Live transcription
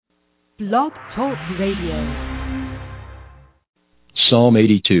Blog Talk Radio. Psalm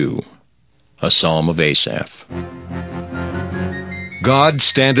 82, a psalm of Asaph. God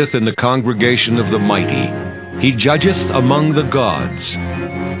standeth in the congregation of the mighty. He judgeth among the gods.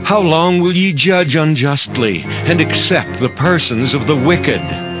 How long will ye judge unjustly, and accept the persons of the wicked?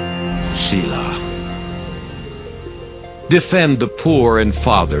 Selah. Defend the poor and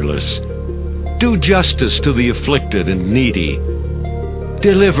fatherless. Do justice to the afflicted and needy.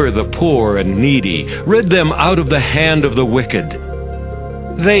 Deliver the poor and needy. Rid them out of the hand of the wicked.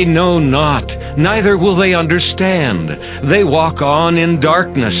 They know not, neither will they understand. They walk on in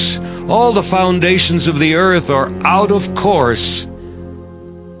darkness. All the foundations of the earth are out of course.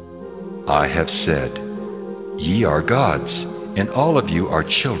 I have said, Ye are gods, and all of you are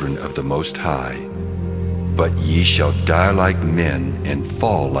children of the Most High. But ye shall die like men, and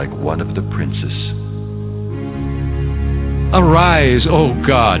fall like one of the princes. Arise, O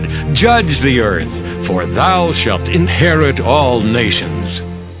God, judge the earth, for thou shalt inherit all nations.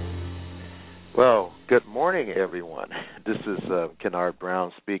 Well, good morning, everyone. This is Kennard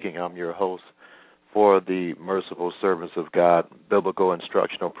Brown speaking. I'm your host for the Merciful Servants of God Biblical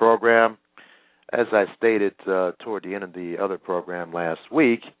Instructional Program. As I stated toward the end of the other program last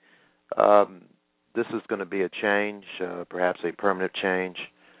week, this is going to be a change, perhaps a permanent change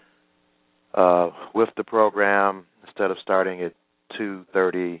with the program. Instead of starting at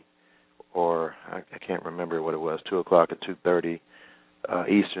 2:30, or I can't remember what it was, 2 o'clock at 2:30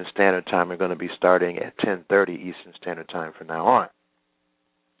 Eastern Standard Time, we're going to be starting at 10:30 Eastern Standard Time from now on,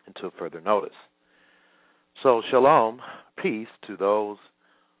 until further notice. So shalom, peace to those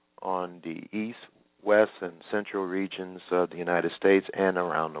on the east, west, and central regions of the United States and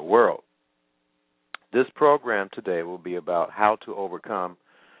around the world. This program today will be about how to overcome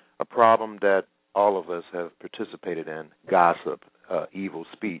a problem that all of us have participated in: gossip, evil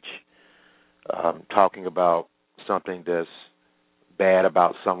speech, talking about something that's bad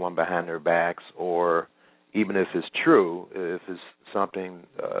about someone behind their backs, or even if it's true, if it's something,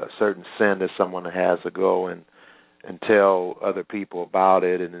 a certain sin that someone has, to go and tell other people about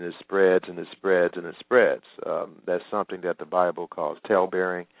it, and then it spreads and it spreads and it spreads. That's something that the Bible calls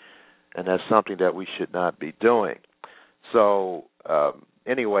talebearing, and that's something that we should not be doing. So,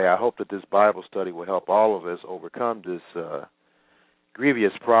 anyway, I hope that this Bible study will help all of us overcome this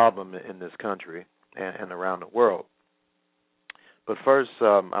grievous problem in this country and around the world. But first,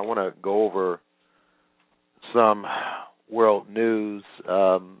 I want to go over some world news,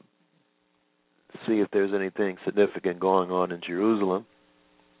 see if there's anything significant going on in Jerusalem.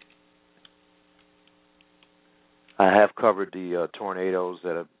 I have covered the tornadoes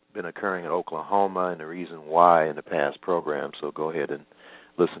that have been occurring in Oklahoma and the reason why in the past program, so go ahead and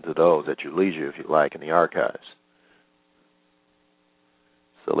listen to those at your leisure if you like in the archives.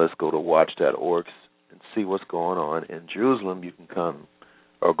 So let's go to watch.org and see what's going on in Jerusalem. You can come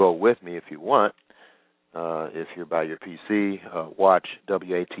or go with me if you want. If you're by your PC, watch,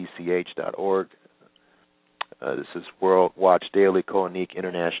 watch.org. This is World Watch Daily Koenig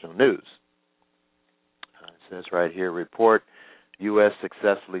International News. It says right here, report, U.S.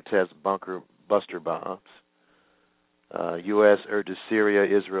 successfully tests bunker buster bombs. U.S. urges Syria,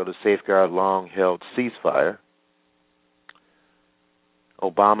 Israel to safeguard long-held ceasefire.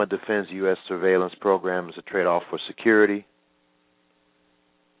 Obama defends U.S. surveillance program as a trade-off for security.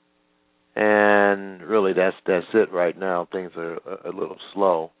 And really, that's it right now. Things are a little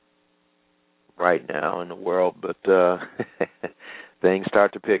slow right now in the world, but things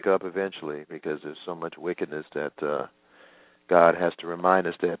start to pick up eventually because there's so much wickedness that God has to remind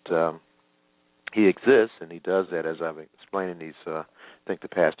us that He exists, and He does that, as I've explained in these, I think, the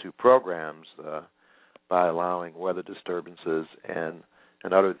past two programs, by allowing weather disturbances and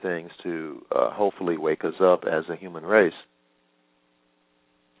other things to hopefully wake us up as a human race.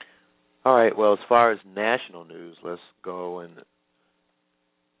 All right, well, as far as national news, let's go and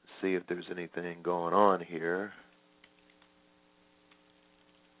see if there's anything going on here.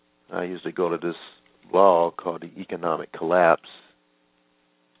 I usually go to this blog called The Economic Collapse.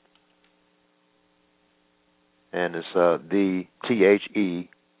 And it's the THE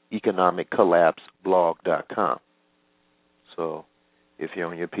economiccollapseblog.com. So if you're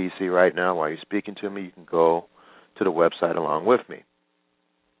on your PC right now while you're speaking to me, you can go to the website along with me.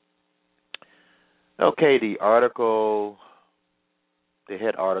 Okay, the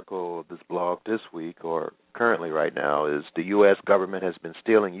head article of this blog this week, or currently right now, is the U.S. government has been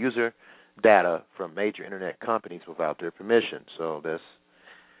stealing user data from major internet companies without their permission. So that's,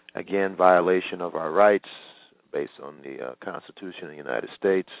 again, violation of our rights based on the Constitution of the United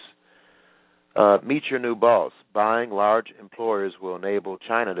States. Meet your new boss. Buying large employers will enable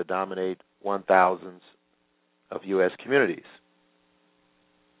China to dominate 1,000s of U.S. communities.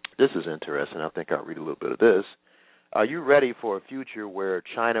 This is interesting. I think I'll read a little bit of this. Are you ready for a future where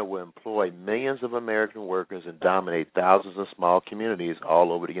China will employ millions of American workers and dominate thousands of small communities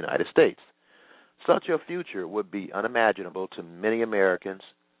all over the United States? Such a future would be unimaginable to many Americans,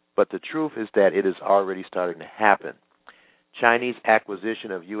 but the truth is that it is already starting to happen. Chinese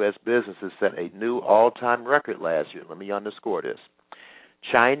acquisition of U.S. businesses set a new all-time record last year. Let me underscore this.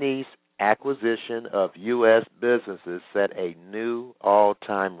 Chinese acquisition of U.S. businesses set a new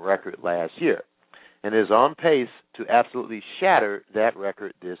all-time record last year and is on pace to absolutely shatter that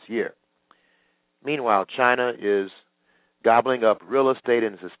record this year. Meanwhile, China is gobbling up real estate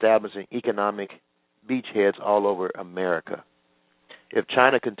and is establishing economic beachheads all over America. If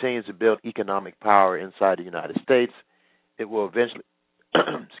China continues to build economic power inside the United States, it will eventually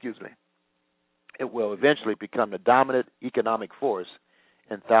it will eventually become the dominant economic force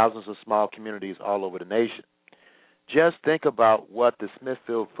in thousands of small communities all over the nation. Just think about what the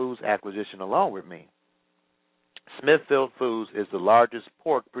Smithfield Foods acquisition alone would mean. Smithfield Foods is the largest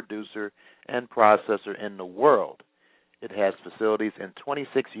pork producer and processor in the world. It has facilities in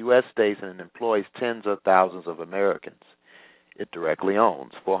 26 U.S. states and employs tens of thousands of Americans. It directly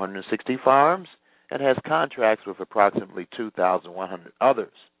owns 460 farms and has contracts with approximately 2,100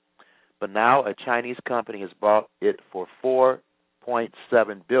 others. But now a Chinese company has bought it for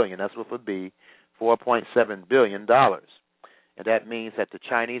 $4.7 billion. That's what it would be, $4.7 billion. And that means that the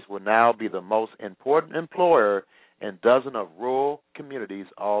Chinese will now be the most important employer in dozens of rural communities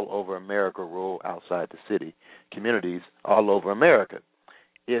all over America, rural outside the city, communities all over America.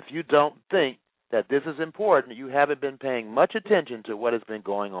 If you don't think that this is important, you haven't been paying much attention to what has been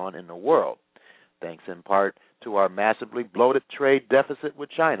going on in the world. Thanks in part to our massively bloated trade deficit with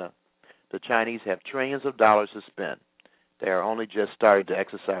China, the Chinese have trillions of dollars to spend. They are only just starting to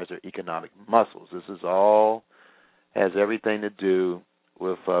exercise their economic muscles. This is all has everything to do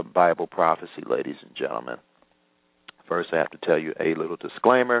with Bible prophecy, ladies and gentlemen. First, I have to tell you a little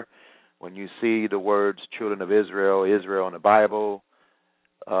disclaimer. When you see the words children of Israel, Israel in the Bible,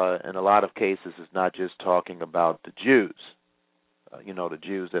 in a lot of cases it's not just talking about the Jews. The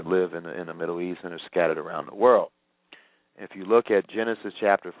Jews that live in the Middle East and are scattered around the world. If you look at Genesis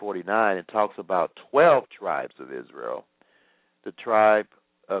chapter 49, it talks about 12 tribes of Israel. The tribe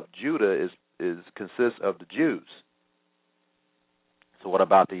of Judah consists of the Jews. So what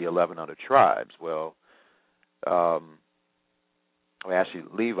about the 11 other tribes? Well, actually,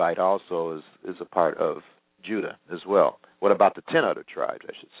 Levite also is a part of Judah as well. What about the 10 other tribes,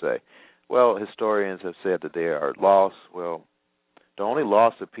 I should say? Well, historians have said that they are lost. Well, the only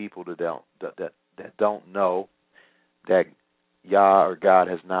lost are people that don't know that Yah or God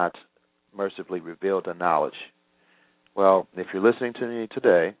has not mercifully revealed the knowledge. Well, if you're listening to me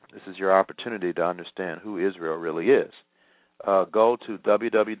today, this is your opportunity to understand who Israel really is. Go to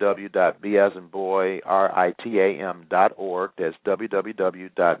www.basinboyritam.org. That's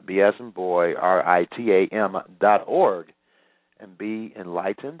www.basinboyritam.org and be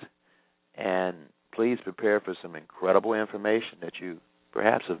enlightened. And please prepare for some incredible information that you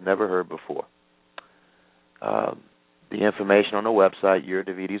perhaps have never heard before. The information on the website, your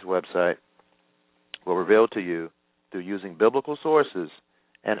Davidi's website, will reveal to you through using biblical sources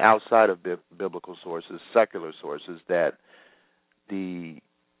and outside of biblical sources, secular sources, that the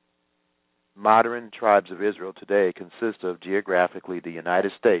modern tribes of Israel today consist of geographically the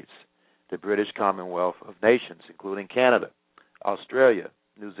United States, the British Commonwealth of Nations, including Canada, Australia,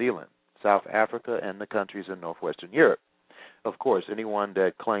 New Zealand, South Africa, and the countries in northwestern Europe. Of course, anyone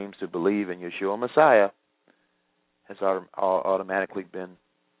that claims to believe in Yeshua Messiah has automatically been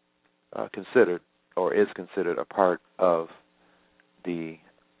considered or is considered a part of the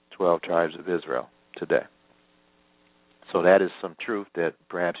 12 tribes of Israel today. So that is some truth that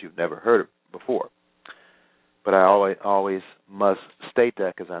perhaps you've never heard before. But I always must state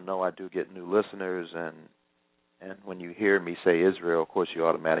that because I know I do get new listeners, and when you hear me say Israel, of course you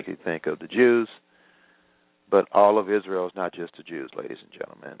automatically think of the Jews. But all of Israel is not just the Jews, ladies and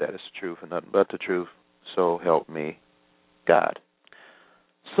gentlemen. That is the truth and nothing but the truth. So help me God.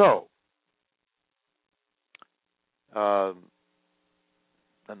 So,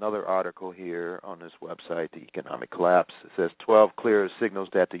 another article here on this website, The Economic Collapse. It says 12 clear signals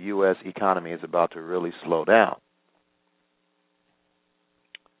that the U.S. economy is about to really slow down.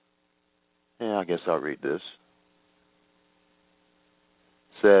 Yeah, I guess I'll read this.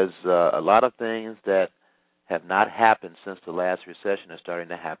 It says a lot of things that have not happened since the last recession are starting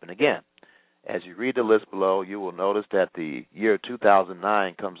to happen again. As you read the list below, you will notice that the year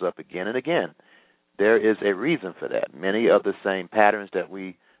 2009 comes up again and again. There is a reason for that. Many of the same patterns that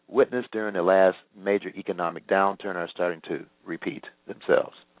we witnessed during the last major economic downturn are starting to repeat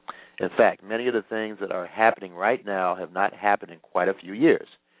themselves. In fact, many of the things that are happening right now have not happened in quite a few years.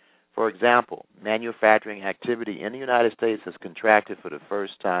 For example, manufacturing activity in the United States has contracted for the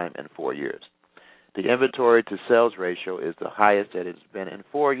first time in 4 years. The inventory to sales ratio is the highest that it's been in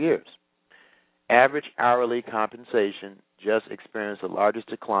 4 years. Average hourly compensation just experienced the largest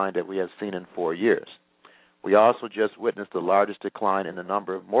decline that we have seen in 4 years. We also just witnessed the largest decline in the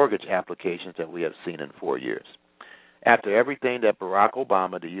number of mortgage applications that we have seen in 4 years. After everything that Barack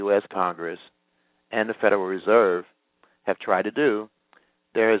Obama, the U.S. Congress, and the Federal Reserve have tried to do,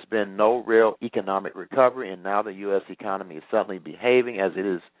 there has been no real economic recovery, and now the U.S. economy is suddenly behaving as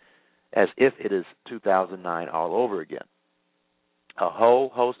if it is 2009 all over again. A whole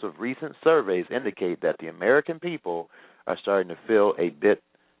host of recent surveys indicate that the American people are starting to feel a bit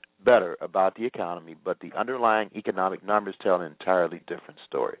better about the economy, but the underlying economic numbers tell an entirely different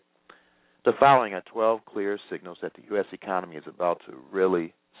story. The following are 12 clear signals that the U.S. economy is about to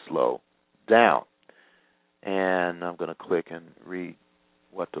really slow down. And I'm going to click and read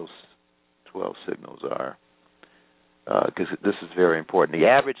what those 12 signals are, because this is very important. The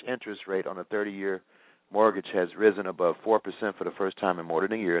average interest rate on a 30-year mortgage has risen above 4% for the first time in more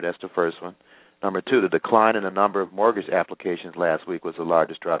than a year. That's the first one. Number 2, the decline in the number of mortgage applications last week was the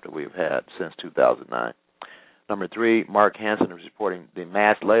largest drop that we've had since 2009. Number 3, Mark Hansen is reporting the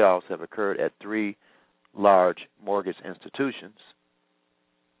mass layoffs have occurred at 3 large mortgage institutions.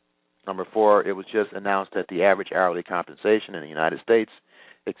 Number 4, it was just announced that the average hourly compensation in the United States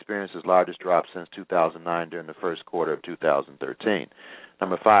experienced its largest drop since 2009 during the first quarter of 2013.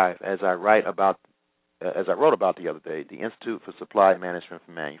 Number 5, as I wrote about the other day, the Institute for Supply Management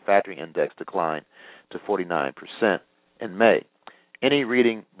for Manufacturing Index declined to 49% in May. Any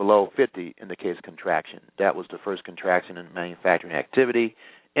reading below 50 indicates contraction. That was the first contraction in manufacturing activity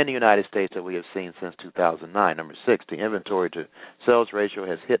in the United States that we have seen since 2009. Number 6, the inventory to sales ratio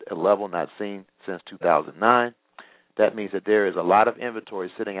has hit a level not seen since 2009. That means that there is a lot of inventory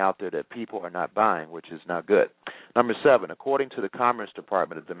sitting out there that people are not buying, which is not good. Number 7, according to the Commerce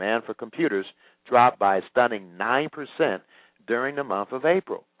Department, the demand for computers dropped by a stunning 9% during the month of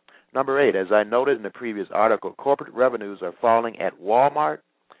April. Number 8, as I noted in the previous article, corporate revenues are falling at Walmart,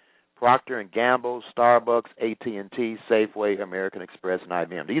 Procter & Gamble, Starbucks, AT&T, Safeway, American Express, and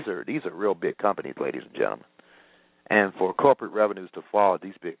IBM. These are real big companies, ladies and gentlemen. And for corporate revenues to fall,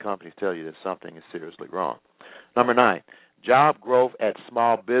 these big companies tell you that something is seriously wrong. Number 9, job growth at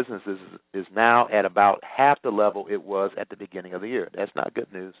small businesses is now at about half the level it was at the beginning of the year. That's not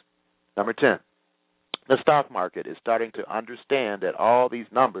good news. Number 10, the stock market is starting to understand that all these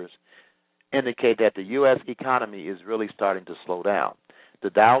numbers indicate that the U.S. economy is really starting to slow down. The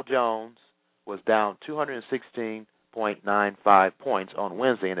Dow Jones was down 216.95 points on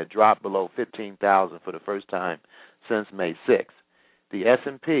Wednesday, and it dropped below 15,000 for the first time since May 6th. The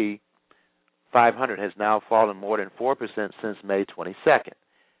S&P 500 has now fallen more than 4% since May 22nd.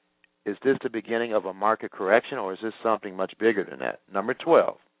 Is this the beginning of a market correction, or is this something much bigger than that? Number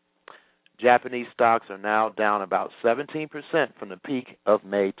 12, Japanese stocks are now down about 17% from the peak of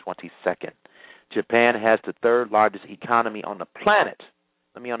May 22nd. Japan has the third largest economy on the planet.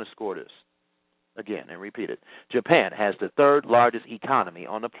 Let me underscore this again and repeat it. Japan has the third largest economy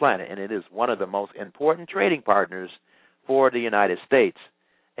on the planet, and it is one of the most important trading partners for the United States.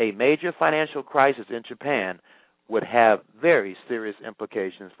 A major financial crisis in Japan would have very serious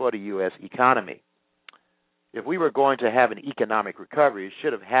implications for the U.S. economy. If we were going to have an economic recovery, it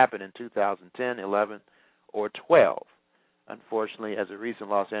should have happened in 2010, 11, or 12. Unfortunately, as a recent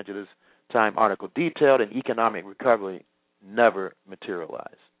Los Angeles Times article detailed, an economic recovery never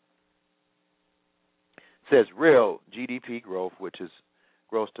materialized. It says real GDP growth, which is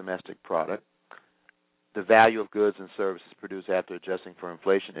gross domestic product, the value of goods and services produced after adjusting for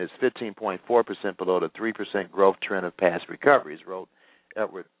inflation, is 15.4% below the 3% growth trend of past recoveries, wrote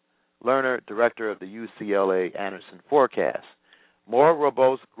Edward Lerner, director of the UCLA Anderson Forecast. More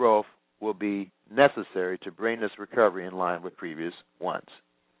robust growth will be necessary to bring this recovery in line with previous ones.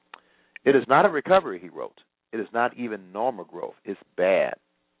 It is not a recovery, he wrote. It is not even normal growth. It's bad.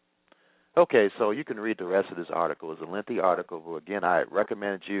 Okay, so you can read the rest of this article. It's a lengthy article, but again, I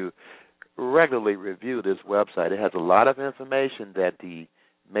recommend you regularly review this website. It has a lot of information that the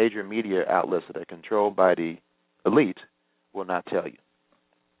major media outlets that are controlled by the elite will not tell you.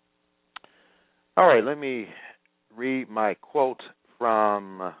 All right, let me read my quote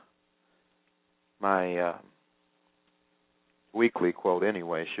from my weekly quote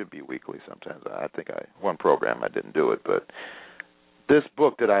anyway. It should be weekly sometimes. I think one program I didn't do it, but this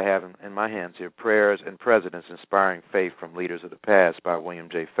book that I have in my hands here, Prayers and Presidents, Inspiring Faith from Leaders of the Past by William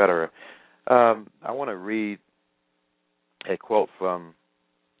J. Federer. I want to read a quote from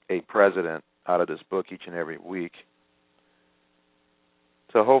a president out of this book each and every week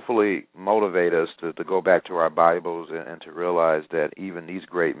to hopefully motivate us to go back to our Bibles and to realize that even these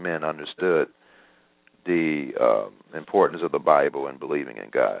great men understood the importance of the Bible and believing in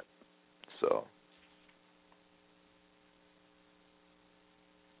God. So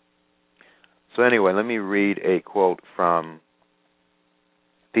anyway, let me read a quote from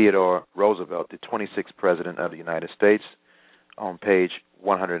Theodore Roosevelt, the 26th President of the United States, on page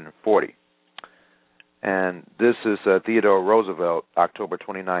 140. And this is Theodore Roosevelt, October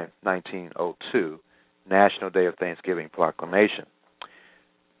 29, 1902, National Day of Thanksgiving Proclamation.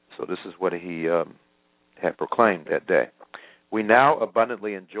 So this is what he had proclaimed that day. We now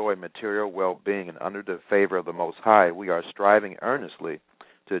abundantly enjoy material well-being, and under the favor of the Most High, we are striving earnestly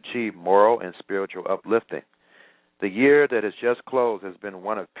to achieve moral and spiritual uplifting. The year that has just closed has been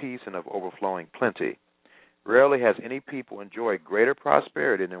one of peace and of overflowing plenty. Rarely has any people enjoyed greater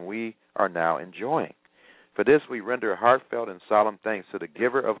prosperity than we are now enjoying. For this we render heartfelt and solemn thanks to the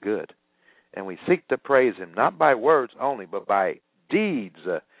giver of good, and we seek to praise him not by words only, but by deeds,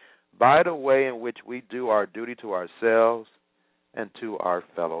 by the way in which we do our duty to ourselves and to our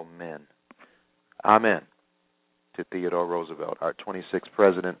fellow men. Amen. To Theodore Roosevelt, our 26th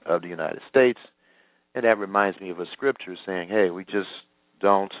President of the United States. And that reminds me of a scripture saying, hey, we just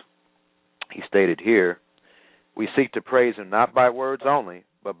don't, he stated here, we seek to praise him not by words only,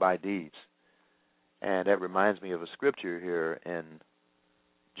 but by deeds. And that reminds me of a scripture here in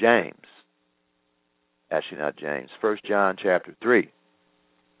James. Actually, not James. 1 John chapter 3.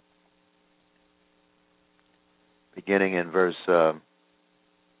 Beginning in verse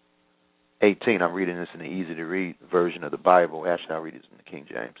 18. I'm reading this in the easy-to-read version of the Bible. Actually, I'll read this in the King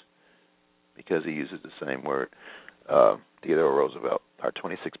James because he uses the same word. Theodore Roosevelt, our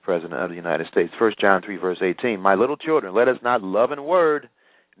 26th President of the United States. 1 John 3, verse 18. My little children, let us not love in word,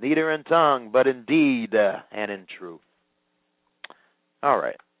 neither in tongue, but in deed and in truth. All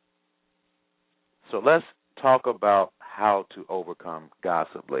right. So let's talk about how to overcome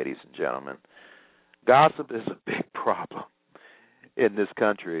gossip, ladies and gentlemen. Gossip is a big problem in this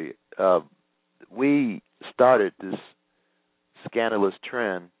country. We started this scandalous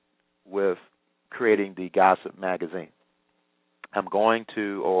trend with creating the Gossip magazine. I'm going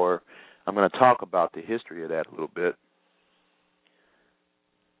to talk about the history of that a little bit.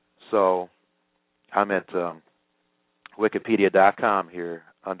 So I'm at Wikipedia.com here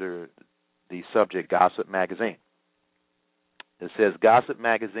under the subject Gossip Magazine. It says, Gossip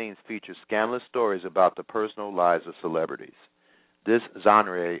magazines feature scandalous stories about the personal lives of celebrities. This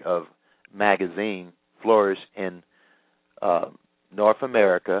genre of magazine flourished in North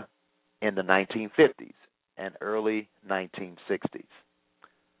America in the 1950s and early 1960s.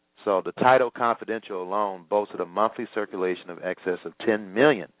 So the title Confidential alone boasted a monthly circulation of excess of 10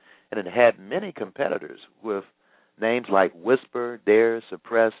 million, and it had many competitors with names like Whisper, Dare,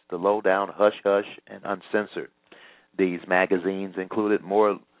 Suppress, The Lowdown, Hush Hush, and Uncensored. These magazines included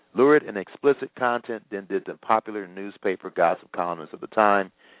more lurid and explicit content than did the popular newspaper gossip columnists of the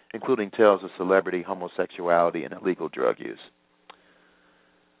time, including tales of celebrity homosexuality and illegal drug use.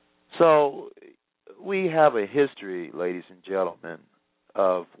 So we have a history, ladies and gentlemen,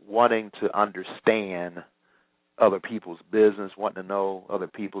 of wanting to understand other people's business, wanting to know other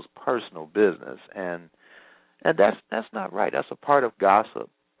people's personal business, and that's not right. That's a part of gossip,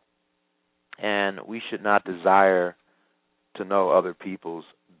 and we should not desire to know other people's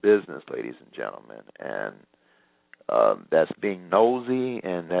business, ladies and gentlemen, and that's being nosy,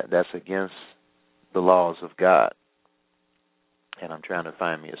 and that's against the laws of God. And I'm trying to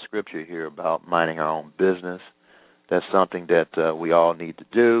find me a scripture here about minding our own business. That's something that we all need to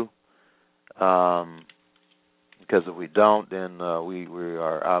do, because if we don't, then we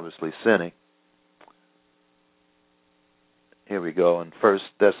are obviously sinning. Here we go in 1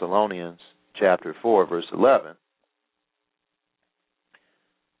 Thessalonians chapter 4, verse 11.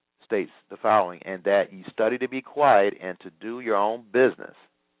 States the following, and that ye study to be quiet and to do your own business.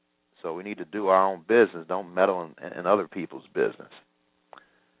 So we need to do our own business. Don't meddle in other people's business.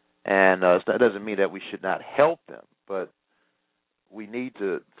 And that doesn't mean that we should not help them, but we need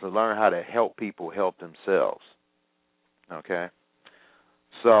to learn how to help people help themselves. Okay?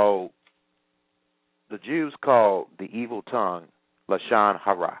 So the Jews called the evil tongue Lashon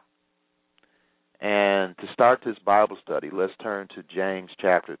Hara. And to start this Bible study, let's turn to James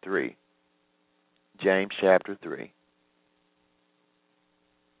chapter 3. James chapter 3.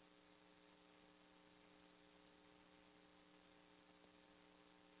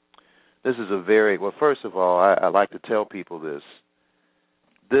 This is a very, well, first of all, I like to tell people this.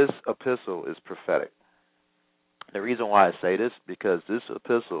 This epistle is prophetic. The reason why I say this, because this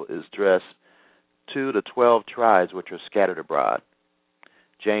epistle is addressed to the 12 tribes which are scattered abroad.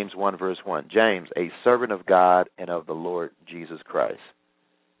 James 1, verse 1. James, a servant of God and of the Lord Jesus Christ.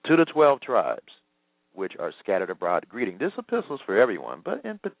 To the 12 tribes which are scattered abroad, greeting. This epistle is for everyone, but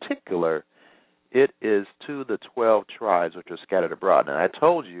in particular, it is to the 12 tribes which are scattered abroad. And I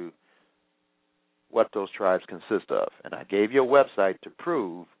told you what those tribes consist of, and I gave you a website to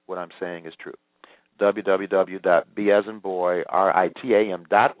prove what I'm saying is true.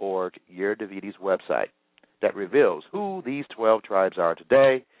 www.basinboy.org, Yair Davidi's website, that reveals who these 12 tribes are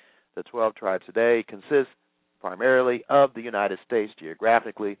today. The 12 tribes today consist primarily of the United States,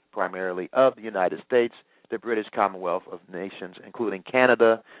 geographically, primarily of the United States, the British Commonwealth of Nations, including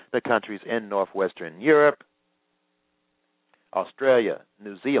Canada, the countries in northwestern Europe, Australia,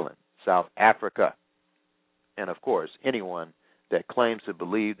 New Zealand, South Africa, and, of course, anyone that claims to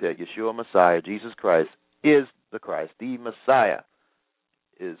believe that Yeshua Messiah, Jesus Christ, is the Christ, the Messiah,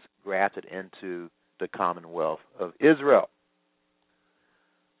 is grafted into the Commonwealth of Israel.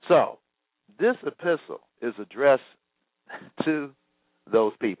 So, this epistle is addressed to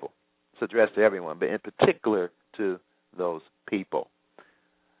those people. It's addressed to everyone, but in particular to those people.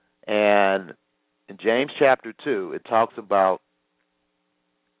 And in James chapter 2, it talks about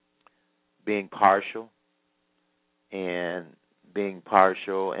being partial and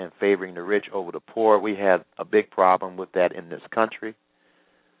favoring the rich over the poor. We have a big problem with that in this country.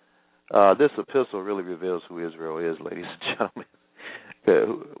 This epistle really reveals who Israel is, ladies and gentlemen.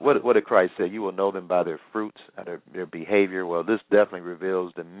 What did Christ say? You will know them by their fruits, their behavior. Well, this definitely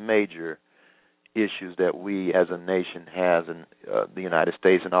reveals the major issues that we as a nation has in the United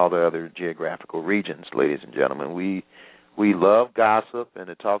States and all the other geographical regions, ladies and gentlemen. We love gossip, and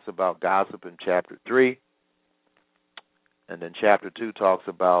it talks about gossip in chapter 3. And then chapter 2 talks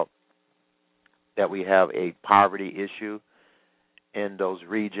about that we have a poverty issue in those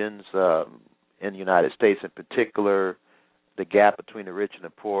regions. In the United States in particular, the gap between the rich and the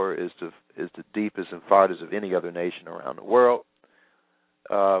poor is the deepest and farthest of any other nation around the world.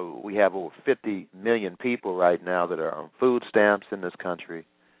 We have over 50 million people right now that are on food stamps in this country.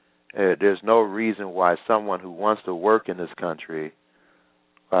 There's no reason why someone who wants to work in this country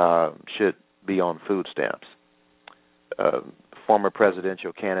should be on food stamps. Former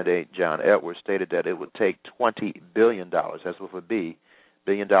presidential candidate John Edwards stated that it would take $20 billion, that's with a B, $1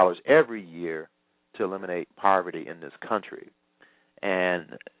 billion every year to eliminate poverty in this country.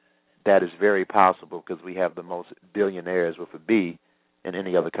 And that is very possible because we have the most billionaires with a B in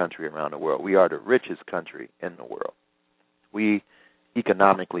any other country around the world. We are the richest country in the world. We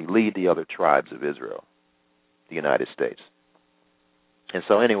economically lead the other tribes of Israel, the United States. And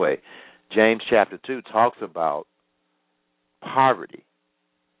so anyway, James chapter 2 talks about poverty,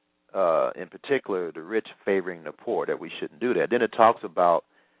 in particular the rich favoring the poor, that we shouldn't do that. Then it talks about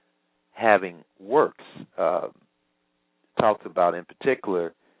having works. Talks about, in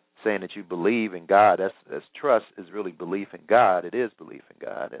particular, saying that you believe in God. That's trust is really belief in God. It is belief in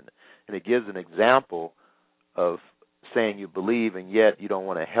God. And it gives an example of saying you believe and yet you don't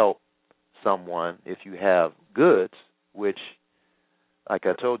want to help someone if you have goods, which, like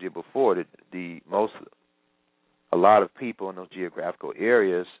I told you before, a lot of people in those geographical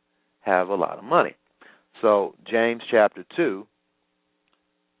areas have a lot of money. So James chapter 2,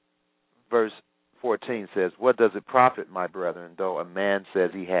 verse 14 says, "What does it profit, my brethren, though a man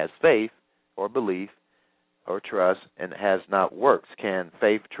says he has faith or belief or trust and has not works? Can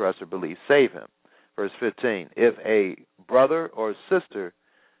faith, trust, or belief save him?" Verse 15, "If a brother or sister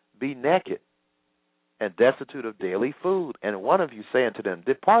be naked and destitute of daily food, and one of you say unto them,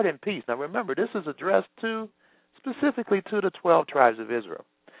 Depart in peace." Now remember, this is addressed specifically to the 12 tribes of Israel.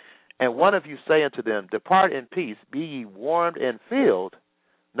 "And one of you say unto them, Depart in peace, be ye warmed and filled,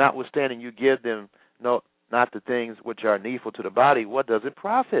 notwithstanding you give them not the things which are needful to the body, what does it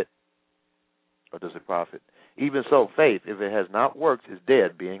profit? What does it profit? Even so, faith, if it has not works, is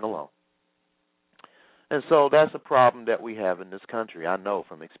dead, being alone." And so that's a problem that we have in this country. I know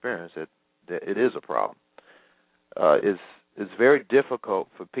from experience that it is a problem. It's very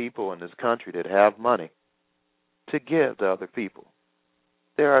difficult for people in this country that have money to give to other people.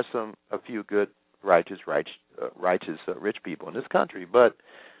 There are a few good, righteous rich people in this country, but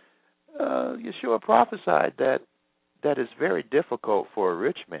Yeshua prophesied that it's very difficult for a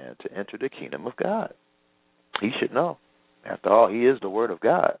rich man to enter the kingdom of God. He should know. After all, he is the Word of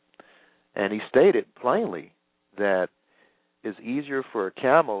God. And he stated plainly that it's easier for a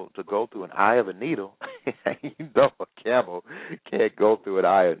camel to go through an eye of a needle. You know a camel can't go through an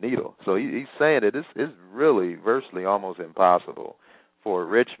eye of a needle. So he's saying that it's really virtually almost impossible for a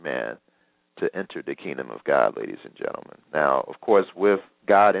rich man to enter the kingdom of God, ladies and gentlemen. Now, of course, with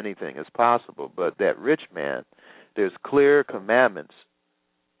God, anything is possible, but that rich man, there's clear commandments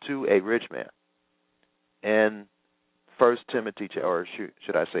to a rich man. And 1 Timothy, or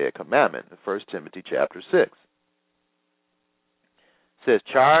should I say a commandment, 1 Timothy chapter 6. Says,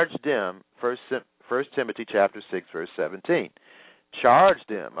 charge them, 1 Timothy chapter 6, verse 17. Charge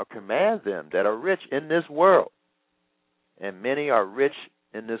them or command them that are rich in this world. And many are rich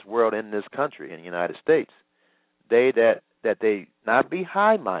in this world, in this country, in the United States. That they not be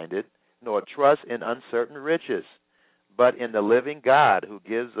high-minded, nor trust in uncertain riches, but in the living God who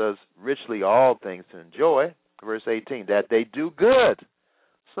gives us richly all things to enjoy. Verse 18, that they do good.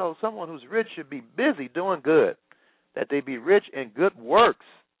 So someone who's rich should be busy doing good. That they be rich in good works,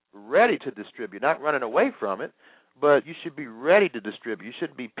 ready to distribute, not running away from it, but you should be ready to distribute. You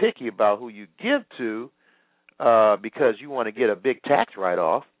shouldn't be picky about who you give to because you want to get a big tax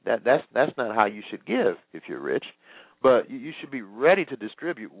write-off. That's not how you should give if you're rich. But you should be ready to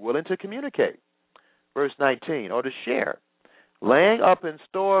distribute, willing to communicate. Verse 19, or to share, laying up in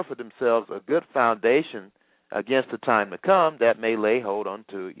store for themselves a good foundation against the time to come that may lay hold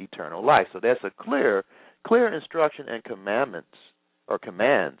unto eternal life. So that's a clear instruction and commandments or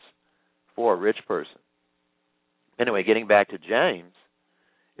commands for a rich person. Anyway, getting back to James,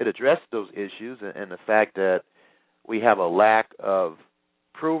 it addressed those issues and the fact that we have a lack of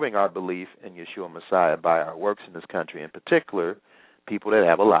proving our belief in Yeshua Messiah by our works in this country, in particular, people that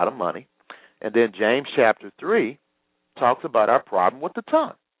have a lot of money. And then James chapter 3 talks about our problem with the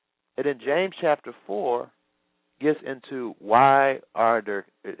tongue. And then James chapter 4 gets into why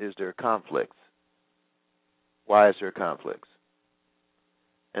is there conflicts. Why is there conflicts?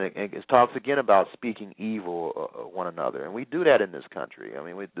 And it talks again about speaking evil of one another. And we do that in this country. I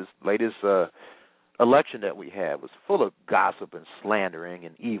mean, this latest election that we had was full of gossip and slandering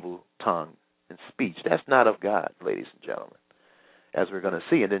and evil tongue and speech. That's not of God, ladies and gentlemen, as we're going to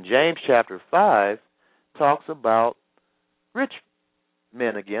see. And then James chapter 5 talks about rich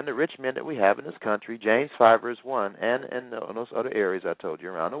men again, the rich men that we have in this country. James 5 verse 1, and in those other areas I told you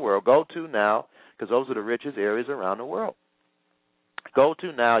around the world. Go to now, because those are the richest areas around the world. Go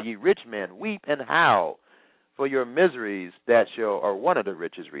to now, ye rich men, weep and howl for your miseries that shall, or one of the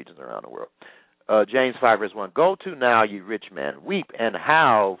richest regions around the world. James 5 verse 1, go to now, ye rich men, weep and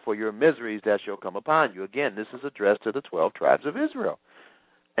howl for your miseries that shall come upon you. Again, this is addressed to the 12 tribes of Israel.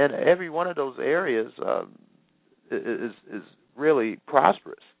 And every one of those areas is really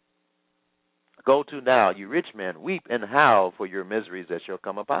prosperous. Go to now, you rich men, weep and howl for your miseries that shall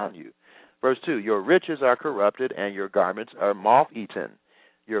come upon you. Verse 2, your riches are corrupted, and your garments are moth-eaten.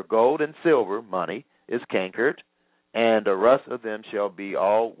 Your gold and silver, money, is cankered, and the rust of them shall be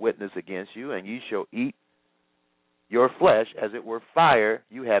all witness against you, and ye shall eat your flesh as it were fire.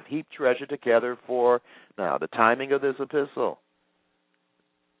 You have heaped treasure together for, now the timing of this epistle,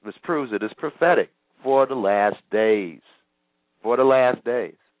 this proves it is prophetic, for the last days. For the last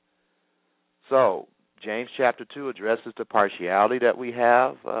days. So, James chapter 2 addresses the partiality that we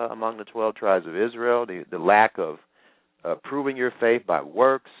have among the 12 tribes of Israel, the lack of proving your faith by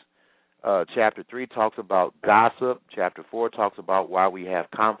works. Chapter 3 talks about gossip. Chapter 4 talks about why we have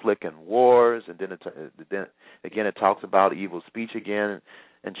conflict and wars. And then again it talks about evil speech again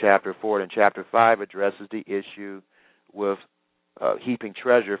in chapter 4. And chapter 5 addresses the issue with heaping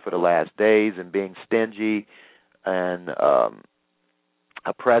treasure for the last days and being stingy and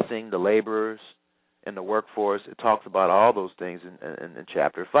oppressing the laborers in the workforce. It talks about all those things in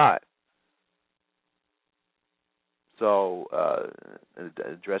chapter 5. So it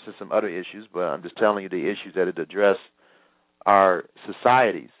addresses some other issues, but I'm just telling you the issues that it addressed are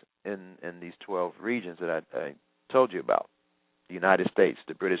societies in these 12 regions that I told you about. The United States,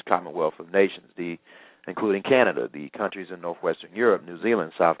 the British Commonwealth of Nations, including Canada, the countries in northwestern Europe, New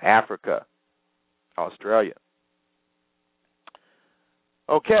Zealand, South Africa, Australia.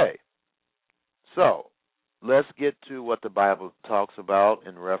 Okay, so let's get to what the Bible talks about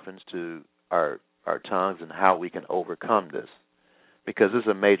in reference to our tongues and how we can overcome this, because this is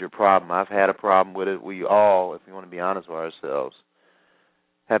a major problem. I've had a problem with it. We all, if we want to be honest with ourselves,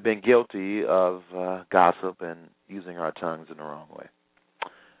 have been guilty of gossip and using our tongues in the wrong way.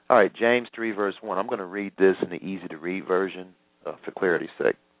 All right, James 3, verse 1. I'm going to read this in the easy-to-read version for clarity's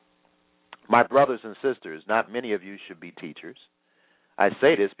sake. My brothers and sisters, not many of you should be teachers. I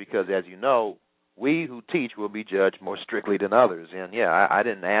say this because, as you know, we who teach will be judged more strictly than others. And, yeah, I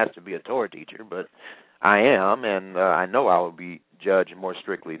didn't ask to be a Torah teacher, but I am, and I know I will be judged more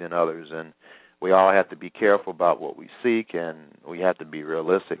strictly than others. And we all have to be careful about what we seek, and we have to be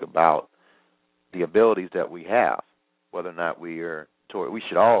realistic about the abilities that we have, whether or not we are taught. We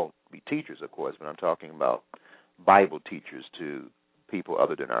should all be teachers, of course, but I'm talking about Bible teachers to people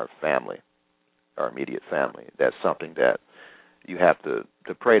other than our family, our immediate family. That's something that you have to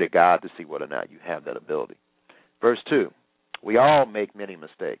pray to God to see whether or not you have that ability. Verse 2, we all make many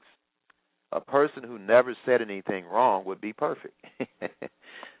mistakes. A person who never said anything wrong would be perfect.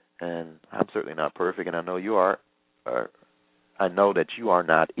 And I'm certainly not perfect, and I know you are. I know that you are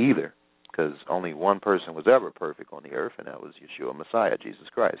not either, because only one person was ever perfect on the earth, and that was Yeshua Messiah, Jesus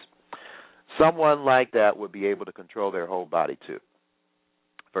Christ. Someone like that would be able to control their whole body too.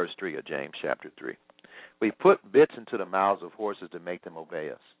 Verse 3 of James chapter 3. We put bits into the mouths of horses to make them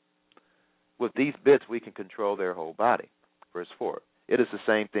obey us. With these bits, we can control their whole body. Verse 4. It is the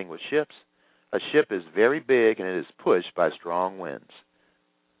same thing with ships. A ship is very big, and it is pushed by strong winds.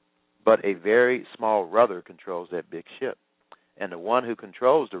 But a very small rudder controls that big ship. And the one who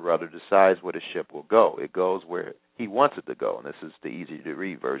controls the rudder decides where the ship will go. It goes where he wants it to go. And this is the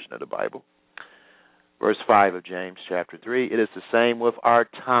easy-to-read version of the Bible. Verse 5 of James chapter 3, it is the same with our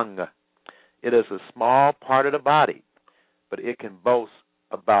tongue. It is a small part of the body, but it can boast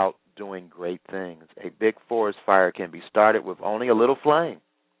about doing great things. A big forest fire can be started with only a little flame.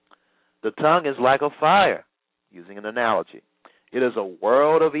 The tongue is like a fire, using an analogy. It is a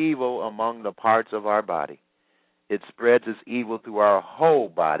world of evil among the parts of our body. It spreads its evil through our whole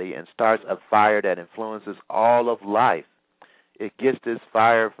body and starts a fire that influences all of life. It gets this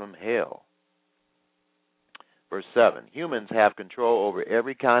fire from hell. Verse 7, humans have control over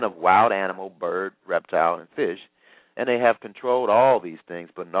every kind of wild animal, bird, reptile, and fish, and they have controlled all these things,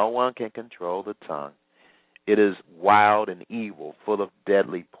 but no one can control the tongue. It is wild and evil, full of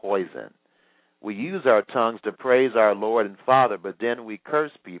deadly poison. We use our tongues to praise our Lord and Father, but then we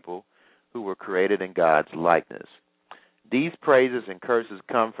curse people who were created in God's likeness. These praises and curses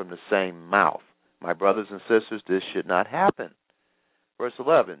come from the same mouth. My brothers and sisters, this should not happen. Verse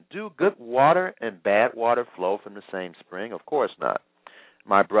 11, do good water and bad water flow from the same spring? Of course not.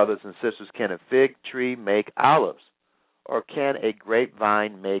 My brothers and sisters, can a fig tree make olives? Or can a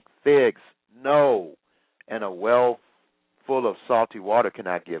grapevine make figs? No. And a well full of salty water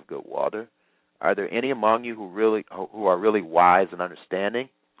cannot give good water. Are there any among you who are really wise and understanding?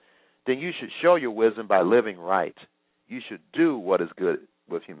 Then you should show your wisdom by living right. You should do what is good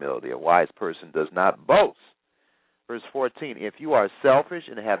with humility. A wise person does not boast. Verse 14, if you are selfish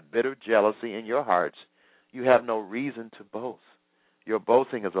and have bitter jealousy in your hearts, you have no reason to boast. Your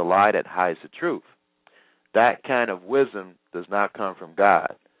boasting is a lie that hides the truth. That kind of wisdom does not come from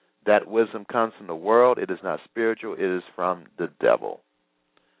God. That wisdom comes from the world. It is not spiritual. It is from the devil.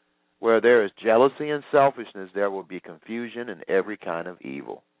 Where there is jealousy and selfishness, there will be confusion and every kind of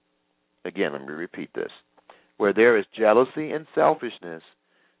evil. Again, let me repeat this. Where there is jealousy and selfishness,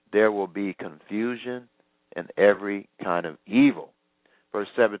 there will be confusion and every kind of evil. Verse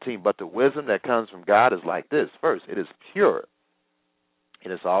 17, but the wisdom that comes from God is like this. First, it is pure.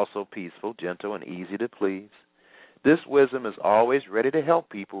 It is also peaceful, gentle, and easy to please. This wisdom is always ready to help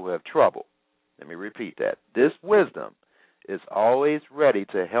people who have trouble. Let me repeat that. This wisdom is always ready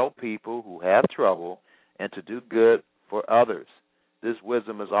to help people who have trouble and to do good for others. This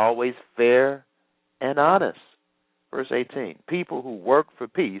wisdom is always fair and honest. Verse 18, people who work for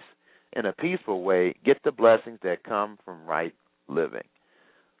peace in a peaceful way get the blessings that come from right living.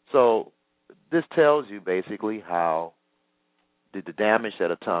 So this tells you basically how the damage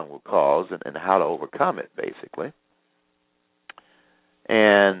that a tongue will cause and how to overcome it, basically.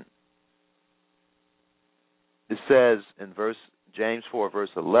 And it says in James 4, verse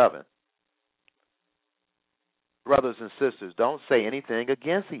 11, brothers and sisters, don't say anything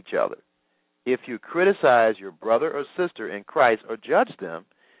against each other. If you criticize your brother or sister in Christ or judge them,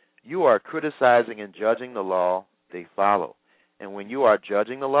 you are criticizing and judging the law they follow. And when you are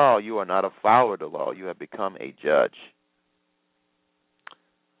judging the law, you are not a follower of the law. You have become a judge.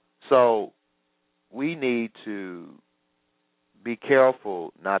 So we need to be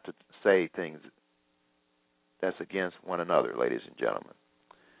careful not to say things that's against one another, ladies and gentlemen.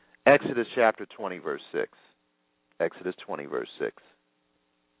 Exodus chapter 20, verse 6. Exodus 20, verse 6.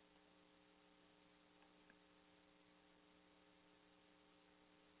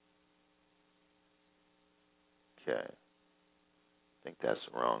 Okay. I think that's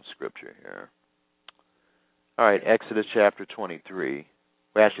the wrong scripture here. All right, Exodus chapter 23.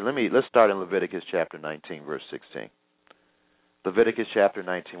 Well, actually, let's start in Leviticus chapter 19, verse 16. Leviticus chapter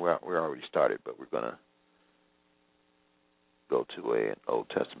 19, we're already started, but we're going to go to an Old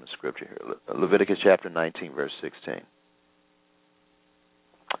Testament scripture here. Leviticus chapter 19, verse 16.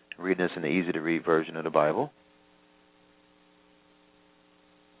 Reading this in the easy-to-read version of the Bible.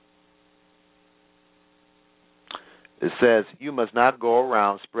 It says, "You must not go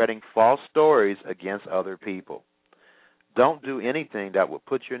around spreading false stories against other people. Don't do anything that will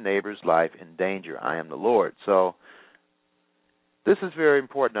put your neighbor's life in danger. I am the Lord." So this is very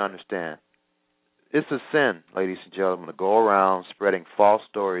important to understand. It's a sin, ladies and gentlemen, to go around spreading false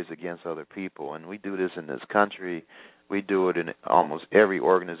stories against other people. And we do this in this country. We do it in almost every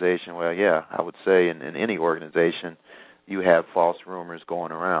organization. Well, yeah, I would say in any organization, you have false rumors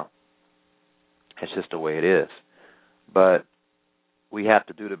going around. That's just the way it is. But we have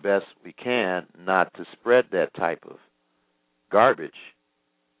to do the best we can not to spread that type of garbage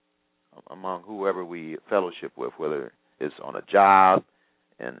among whoever we fellowship with, whether it's on a job,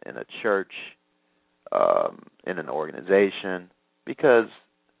 in a church, in an organization, because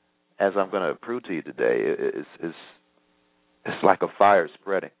as I'm going to prove to you today, it's like a fire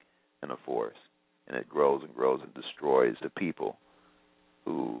spreading in a forest, and it grows and grows and destroys the people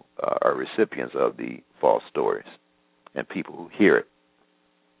who are recipients of the false stories and people who hear it.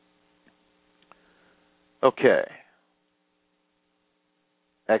 Okay.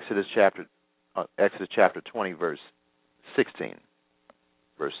 Exodus chapter 20, verse 16.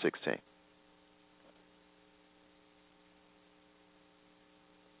 Verse 16.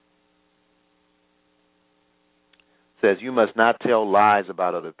 Says, "You must not tell lies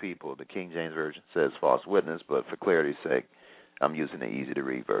about other people." The King James Version says false witness, but for clarity's sake, I'm using the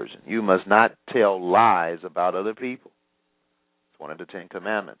easy-to-read version. You must not tell lies about other people. It's one of the 10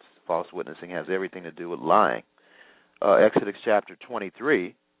 Commandments. False witnessing has everything to do with lying. Exodus chapter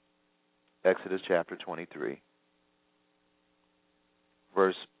 23. Exodus chapter 23.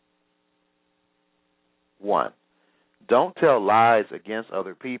 Verse 1. "Don't tell lies against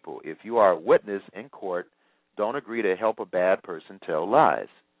other people. If you are a witness in court, don't agree to help a bad person tell lies."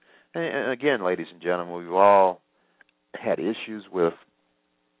 And again, ladies and gentlemen, we've all had issues with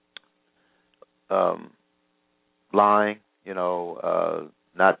lying,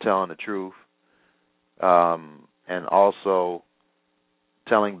 not telling the truth, and also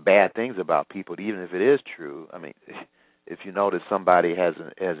telling bad things about people, even if it is true. I mean, if you notice somebody has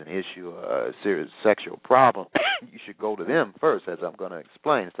an issue, a serious sexual problem, you should go to them first, as I'm going to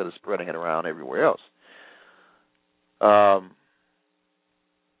explain, instead of spreading it around everywhere else.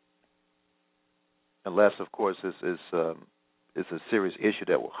 Unless, of course, this is a serious issue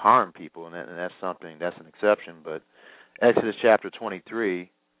that will harm people, and that's an exception. But Exodus chapter 23,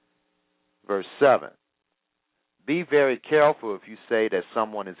 verse 7. "Be very careful if you say that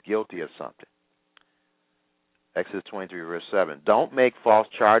someone is guilty of something." Exodus 23, verse 7. "Don't make false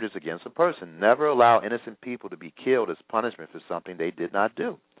charges against a person. Never allow innocent people to be killed as punishment for something they did not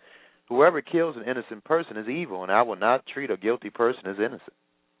do. Whoever kills an innocent person is evil, and I will not treat a guilty person as innocent."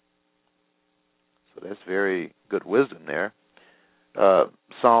 So that's very good wisdom there.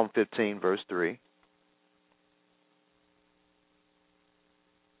 Psalm 15, verse 3.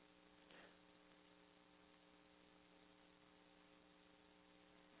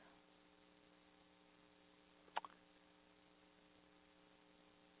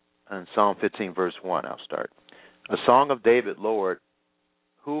 And Psalm 15, verse 1, I'll start. "A song of David, Lord,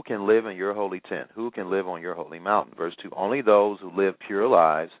 who can live in your holy tent? Who can live on your holy mountain?" Verse 2, "Only those who live pure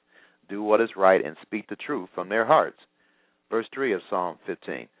lives, do what is right, and speak the truth from their hearts." Verse 3 of Psalm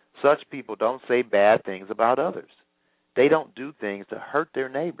 15, "Such people don't say bad things about others. They don't do things to hurt their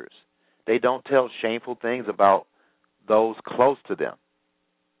neighbors. They don't tell shameful things about those close to them."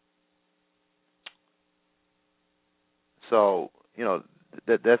 So,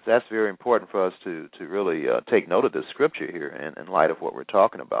 that's very important for us to really take note of this scripture here in light of what we're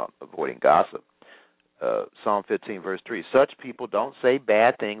talking about, avoiding gossip. Psalm 15, verse 3, "Such people don't say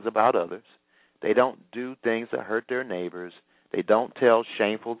bad things about others. They don't do things that hurt their neighbors. They don't tell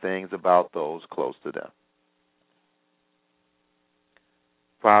shameful things about those close to them."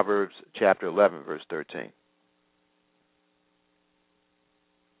 Proverbs chapter 11, verse 13.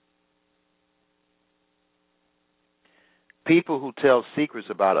 "People who tell secrets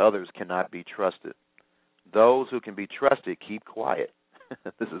about others cannot be trusted. Those who can be trusted keep quiet."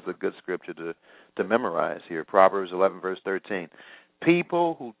 This is a good scripture to memorize here. Proverbs 11, verse 13.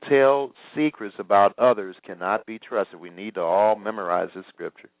 "People who tell secrets about others cannot be trusted." We need to all memorize this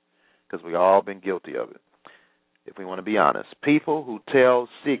scripture because we've all been guilty of it, if we want to be honest. People who tell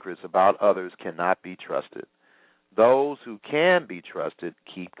secrets about others cannot be trusted. Those who can be trusted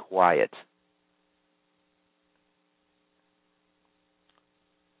keep quiet.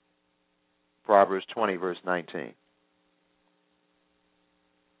 Proverbs 20, verse 19.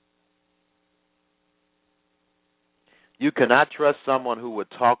 You cannot trust someone who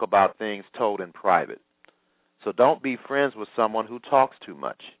would talk about things told in private. So don't be friends with someone who talks too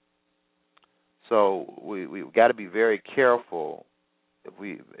much. So we've got to be very careful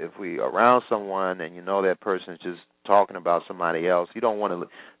if we around someone and you know that person is just talking about somebody else. You don't want to.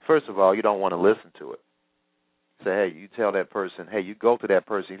 First of all, you don't want to listen to it. Say, hey, you tell that person. Hey, you go to that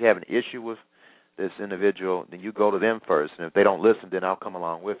person. If you have an issue with this individual, then you go to them first. And if they don't listen, then I'll come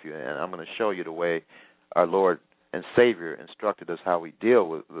along with you, and I'm going to show you the way our Lord and Savior instructed us how we deal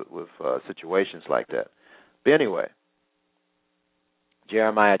with situations like that. But anyway,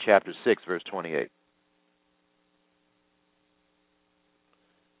 Jeremiah chapter 6, verse 28.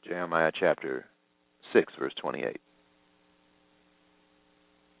 Jeremiah chapter 6, verse 28.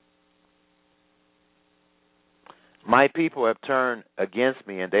 My people have turned against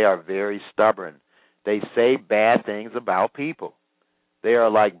me, and they are very stubborn. They say bad things about people. They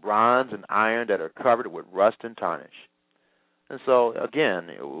are like bronze and iron that are covered with rust and tarnish. And so, again,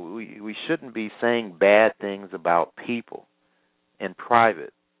 we shouldn't be saying bad things about people in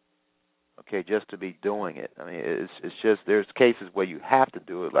private, okay, just to be doing it. I mean, it's just there's cases where you have to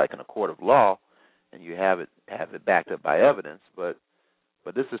do it, like in a court of law, and you have it backed up by evidence. But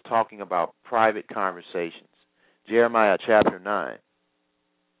this is talking about private conversations. Jeremiah chapter 9.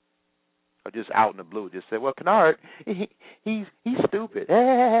 Or just out in the blue, just say, well, Kennard, he's stupid.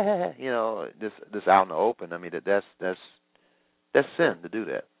 You know, this out in the open. I mean, that's sin to do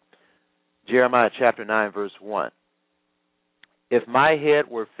that. Jeremiah chapter 9, verse 1. If my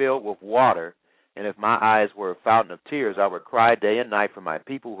head were filled with water, and if my eyes were a fountain of tears, I would cry day and night for my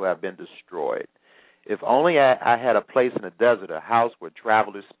people who have been destroyed. If only I had a place in the desert, a house where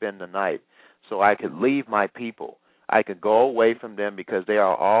travelers spend the night, so I could leave my people. I could go away from them because they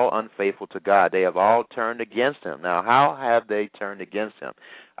are all unfaithful to God. They have all turned against Him. Now, how have they turned against Him?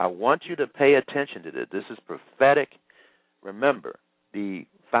 I want you to pay attention to this. This is prophetic. Remember, the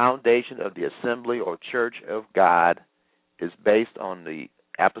foundation of the assembly or church of God is based on the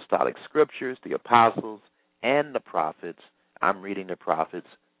apostolic scriptures, the apostles, and the prophets. I'm reading the prophets.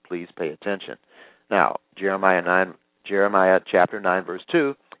 Please pay attention. Now, Jeremiah chapter 9, verse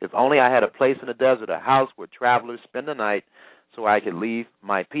 2. If only I had a place in the desert, a house where travelers spend the night, so I could leave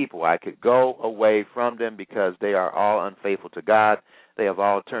my people. I could go away from them because they are all unfaithful to God. They have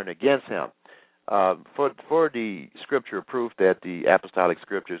all turned against Him. For the scripture proof that the apostolic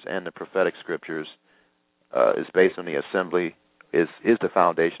scriptures and the prophetic scriptures is based on the assembly, is the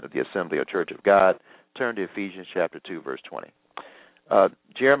foundation of the assembly or church of God, turn to Ephesians chapter 2, verse 20.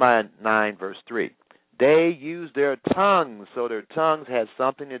 Jeremiah 9, verse 3. They use their tongues, so their tongues had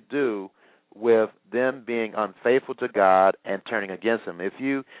something to do with them being unfaithful to God and turning against Him. If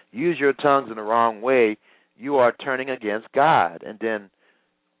you use your tongues in the wrong way, you are turning against God. And then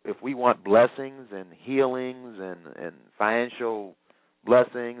if we want blessings and healings and financial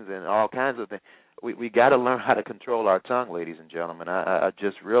blessings and all kinds of things, we got to learn how to control our tongue, ladies and gentlemen. I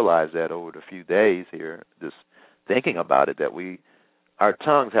just realized that over the few days here, just thinking about it, that our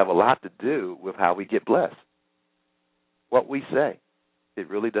tongues have a lot to do with how we get blessed. What we say, it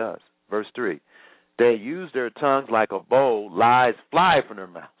really does. Verse 3, they use their tongues like a bow, lies fly from their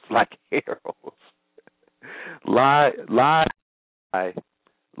mouths like arrows. Lies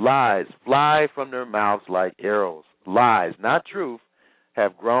fly from their mouths like arrows. Lies, not truth,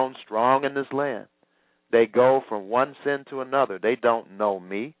 have grown strong in this land. They go from one sin to another. They don't know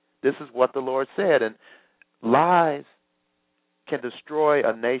me. This is what the Lord said. And lies can destroy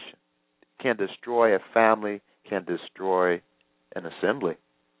a nation, can destroy a family, can destroy an assembly.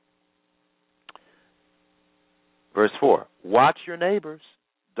 Verse 4, watch your neighbors.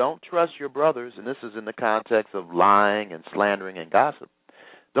 Don't trust your brothers, and this is in the context of lying and slandering and gossip.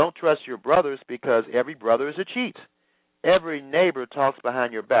 Don't trust your brothers because every brother is a cheat. Every neighbor talks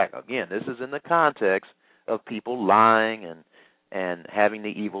behind your back. Again, this is in the context of people lying and having the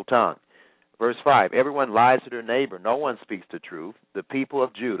evil tongue. Verse 5, everyone lies to their neighbor. No one speaks the truth. The people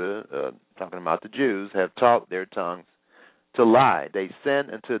of Judah, talking about the Jews, have taught their tongues to lie. They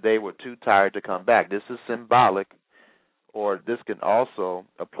sinned until they were too tired to come back. This is symbolic, or this can also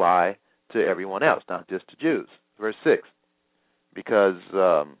apply to everyone else, not just to Jews. Verse 6, because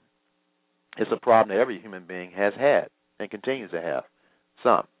it's a problem that every human being has had and continues to have,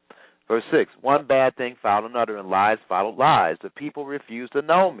 some. Verse 6, one bad thing followed another, and lies followed lies. The people refused to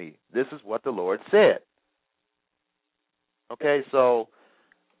know me. This is what the Lord said. Okay, so,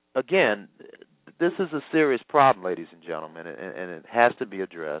 again, this is a serious problem, ladies and gentlemen, and it has to be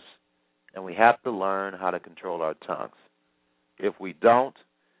addressed, and we have to learn how to control our tongues. If we don't,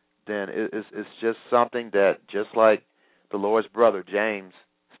 then it's just something that, just like the Lord's brother James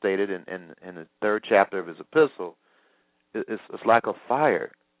stated in the 3rd chapter of his epistle, it's like a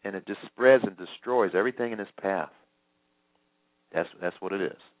fire, and it just spreads and destroys everything in its path. That's what it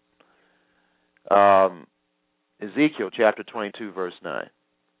is. Ezekiel chapter 22, verse 9.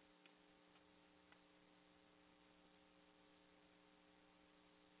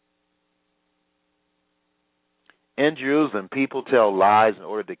 In Jerusalem, people tell lies in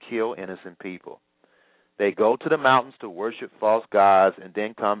order to kill innocent people. They go to the mountains to worship false gods and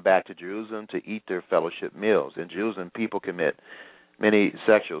then come back to Jerusalem to eat their fellowship meals. In Jerusalem, people commit many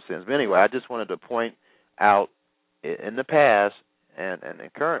sexual sins. But anyway, I just wanted to point out in the past and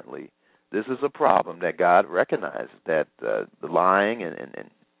currently, this is a problem that God recognizes, that the lying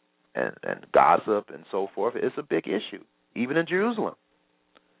and gossip and so forth is a big issue, even in Jerusalem.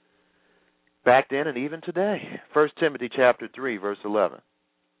 Back then and even today. 1 Timothy chapter 3, verse 11.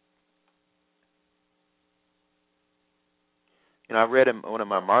 You know, I read in one of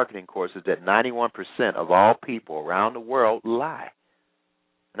my marketing courses that 91% of all people around the world lie.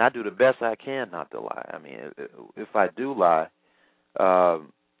 And I do the best I can not to lie. I mean, if I do lie,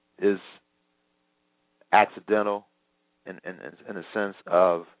 is accidental in a sense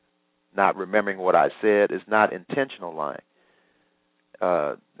of not remembering what I said. It's not intentional lying.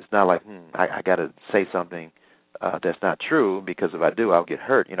 It's not like, I got to say something that's not true, because if I do, I'll get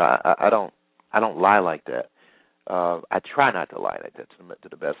hurt. You know, I don't lie like that. I try not to lie like that to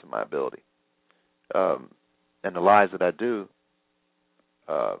the best of my ability. And the lies that I do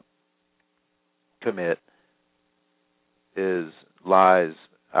commit is lies,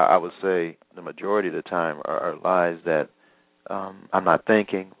 I would say the majority of the time are lies that I'm not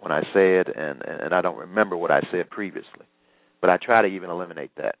thinking when I say it, and I don't remember what I said previously. But I try to even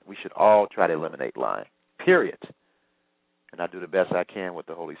eliminate that. We should all try to eliminate lying, period. And I do the best I can with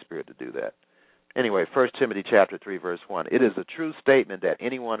the Holy Spirit to do that. Anyway, 1 Timothy chapter 3, verse 1. It is a true statement that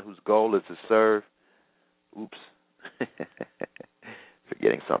anyone whose goal is to serve,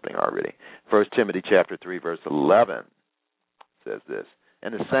 forgetting something already. 1 Timothy chapter 3, verse 11 says this.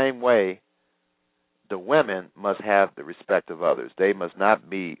 In the same way, the women must have the respect of others. They must not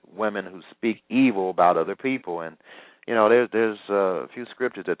be women who speak evil about other people. And you know, there's a few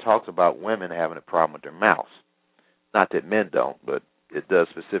scriptures that talks about women having a problem with their mouths. Not that men don't, but it does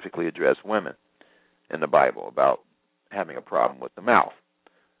specifically address women in the Bible about having a problem with the mouth.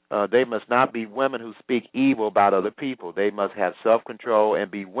 They must not be women who speak evil about other people. They must have self-control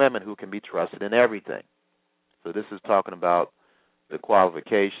and be women who can be trusted in everything. So this is talking about the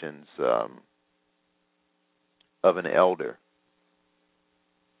qualifications of an elder.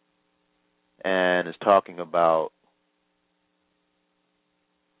 And it's talking about,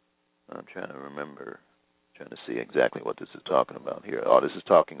 I'm trying to remember, trying to see exactly what this is talking about here. Oh, this is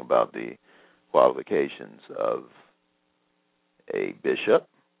talking about the qualifications of a bishop.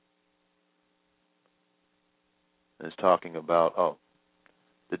 It's talking about,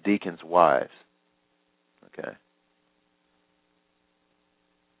 the deacons' wives. Okay.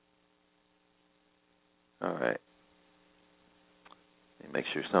 All right. Make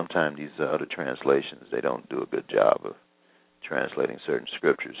sure sometimes these other translations, they don't do a good job of translating certain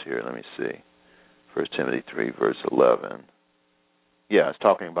scriptures here. Let me see. 1 Timothy 3, verse 11. Yeah, it's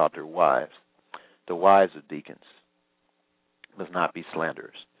talking about their wives. The wives of deacons must not be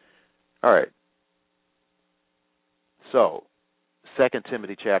slanderers. All right. So, 2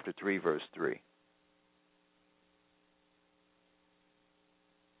 Timothy chapter 3, verse 3.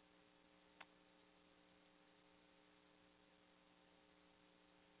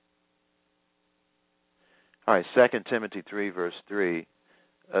 All right, 2 Timothy 3, verse 3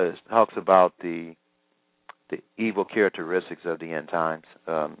 talks about the evil characteristics of the end times.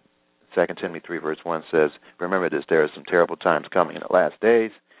 2 Timothy 3, verse 1 says, remember this, there are some terrible times coming in the last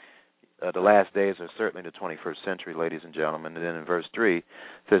days. The last days are certainly the 21st century, ladies and gentlemen. And then in verse 3, it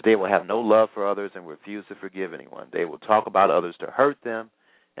says, they will have no love for others and refuse to forgive anyone. They will talk about others to hurt them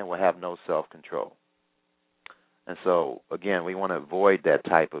and will have no self-control. And so, again, we want to avoid that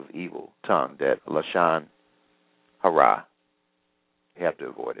type of evil tongue, that lashon hara. You have to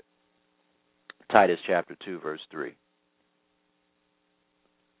avoid it. Titus chapter 2, verse 3.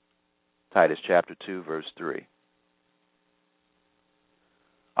 Titus chapter 2, verse 3.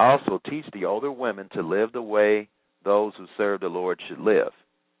 Also teach the older women to live the way those who serve the Lord should live.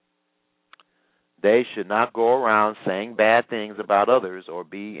 They should not go around saying bad things about others or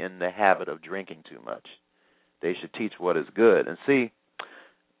be in the habit of drinking too much. They should teach what is good. And see,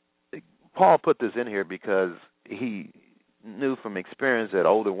 Paul put this in here because he knew from experience that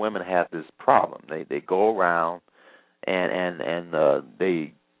older women have this problem. They go around and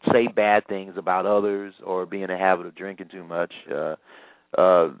they say bad things about others or be in the habit of drinking too much.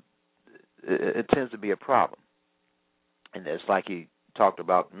 It tends to be a problem. And it's like he talked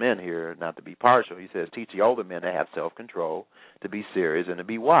about men here, not to be partial. He says, teach the older men to have self-control, to be serious, and to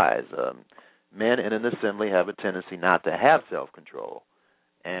be wise. Men in an assembly have a tendency not to have self-control,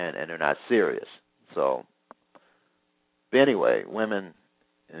 and they're not serious. So, but anyway,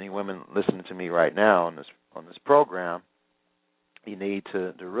 any women listening to me right now on this program, you need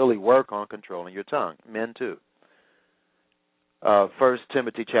to really work on controlling your tongue. Men too. 1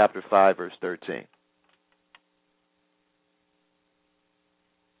 Timothy chapter 5, verse 13.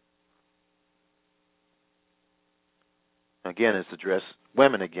 Again, it's addressed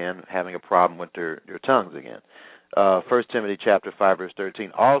women again having a problem with their tongues again. 1 Timothy chapter 5, verse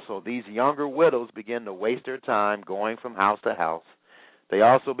 13. Also, these younger widows begin to waste their time going from house to house. They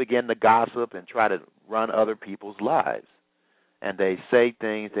also begin to gossip and try to run other people's lives. And they say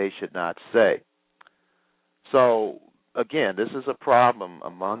things they should not say. So, again, this is a problem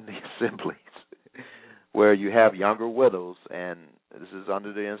among the assemblies where you have younger widows, and this is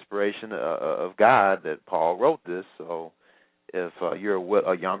under the inspiration of God that Paul wrote this. So if you're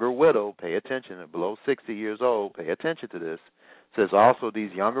a younger widow, pay attention. Below 60 years old, pay attention to this. It says also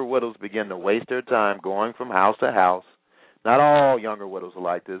these younger widows begin to waste their time going from house to house. Not all younger widows are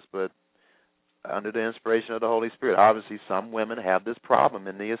like this, but under the inspiration of the Holy Spirit. Obviously, some women have this problem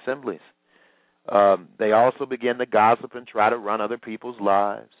in the assemblies. They also begin to gossip and try to run other people's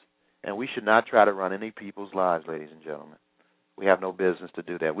lives. And we should not try to run any people's lives, ladies and gentlemen. We have no business to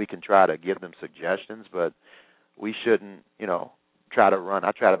do that. We can try to give them suggestions, but we shouldn't, try to run.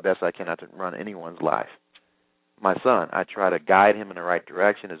 I try the best I can not to run anyone's life. My son, I try to guide him in the right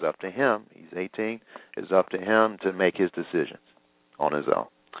direction. It's up to him. He's 18. It's up to him to make his decisions on his own.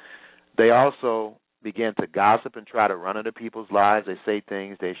 They also begin to gossip and try to run into people's lives. They say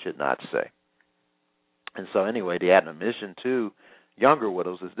things they should not say. And so anyway, the admonition to younger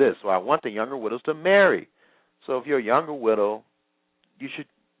widows is this. So I want the younger widows to marry. So if you're a younger widow, you should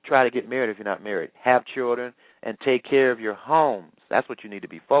try to get married if you're not married. Have children and take care of your homes. That's what you need to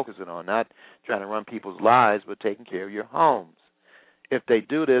be focusing on, not trying to run people's lives, but taking care of your homes. If they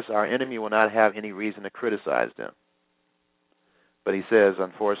do this, our enemy will not have any reason to criticize them. But he says,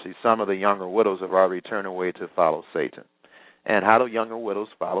 unfortunately, some of the younger widows have already turned away to follow Satan. And how do younger widows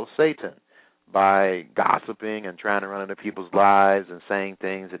follow Satan? By gossiping and trying to run into people's lives and saying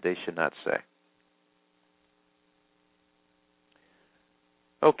things that they should not say.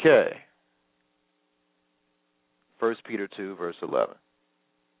 Okay. 1 Peter 2, verse 11.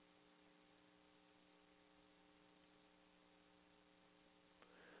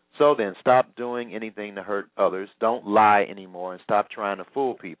 So then, stop doing anything to hurt others. Don't lie anymore and stop trying to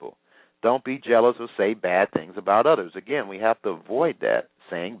fool people. Don't be jealous or say bad things about others. Again, we have to avoid that,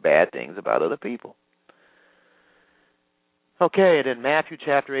 saying bad things about other people. Okay, and in Matthew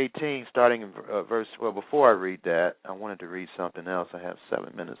chapter 18, starting in verse, well, before I read that, I wanted to read something else. I have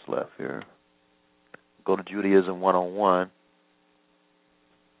 7 minutes left here. Go to Judaism 101.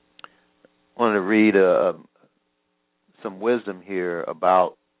 I wanted to read some wisdom here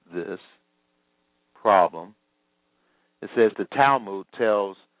about this problem. It says the Talmud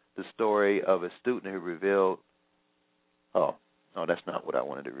tells the story of a student who revealed, oh, no, that's not what I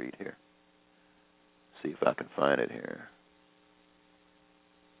wanted to read here. See if I can find it here.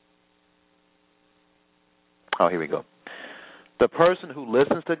 Oh, here we go. The person who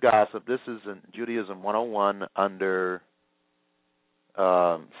listens to gossip, this is in Judaism 101 under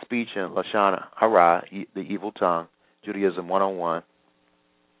speech and Lashon Hara, the evil tongue, Judaism 101,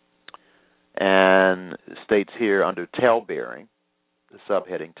 and states here under tale-bearing, the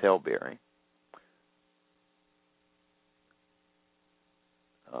subheading tale-bearing.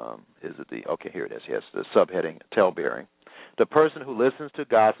 Here it is, yes, the subheading tale-bearing. The person who listens to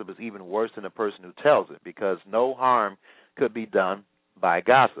gossip is even worse than the person who tells it, because no harm could be done by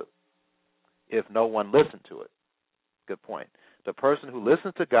gossip if no one listened to it. Good point. The person who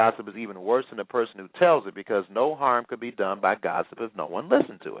listens to gossip is even worse than the person who tells it, because no harm could be done by gossip if no one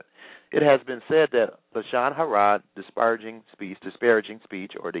listened to it. It has been said that Lashon Hara, disparaging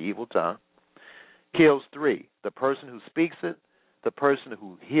speech, or the evil tongue, kills 3: the person who speaks it, the person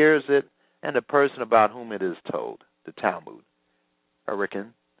who hears it, and the person about whom it is told. The Talmud.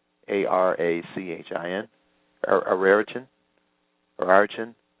 Arachin, Arachin,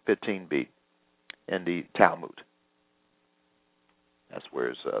 Arachin, 15b, in the Talmud. That's where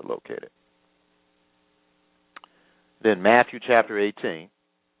it's located. Then Matthew chapter 18.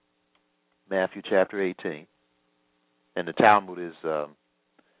 Matthew chapter 18. And the Talmud is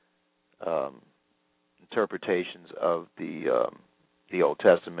interpretations of the Old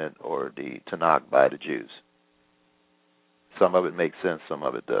Testament or the Tanakh by the Jews. Some of it makes sense, some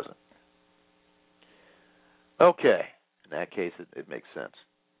of it doesn't. Okay, In that case, it makes sense.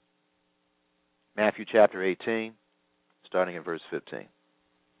 Matthew chapter 18, starting in verse 15.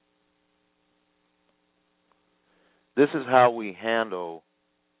 This is how we handle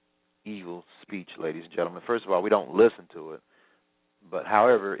evil speech, ladies and gentlemen. First of all, we don't listen to it. But,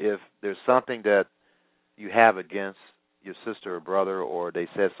 however, if there's something that you have against your sister or brother, or they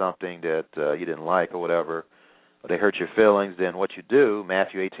said something that you didn't like or whatever, or they hurt your feelings, then what you do,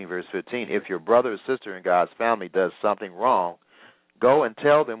 Matthew 18, verse 15, if your brother or sister in God's family does something wrong, go and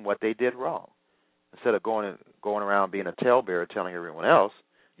tell them what they did wrong. Instead of going around being a talebearer telling everyone else,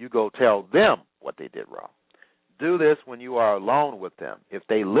 you go tell them what they did wrong. Do this when you are alone with them. If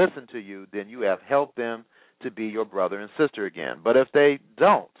they listen to you, then you have helped them to be your brother and sister again. But if they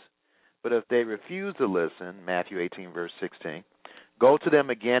don't, but if they refuse to listen, Matthew 18, verse 16, go to them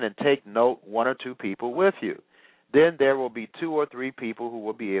again and take note, 1 or 2 people with you. Then there will be 2 or 3 people who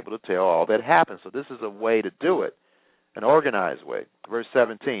will be able to tell all that happened. So this is a way to do it, an organized way. Verse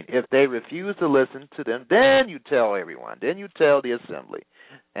 17, if they refuse to listen to them, then you tell everyone. Then you tell the assembly.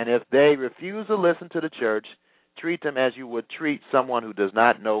 And if they refuse to listen to the church, treat them as you would treat someone who does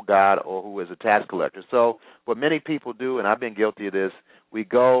not know God or who is a tax collector. So what many people do, and I've been guilty of this, we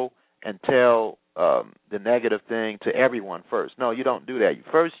go and tell the negative thing to everyone first. No, you don't do that.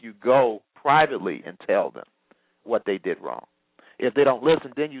 First you go privately and tell them what they did wrong. If they don't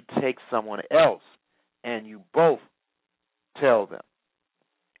listen, then you take someone else and you both tell them.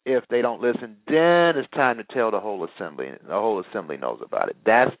 If they don't listen, then it's time to tell the whole assembly. The whole assembly knows about it.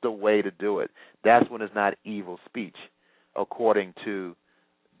 That's the way to do it. That's when it's not evil speech, according to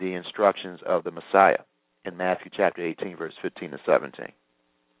the instructions of the Messiah in Matthew chapter 18, verse 15 to 17.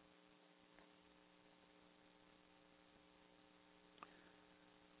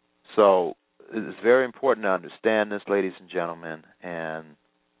 So it's very important to understand this, ladies and gentlemen, and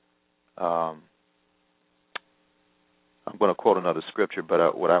I'm going to quote another scripture,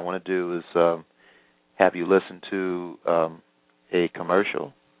 but what I want to do is have you listen to a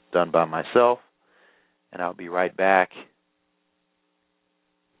commercial done by myself, and I'll be right back.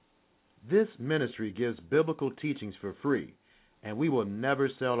 This ministry gives biblical teachings for free, and we will never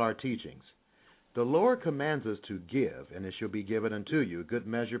sell our teachings. The Lord commands us to give, and it shall be given unto you. Good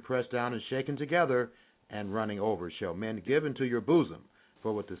measure pressed down and shaken together, and running over shall men give into your bosom.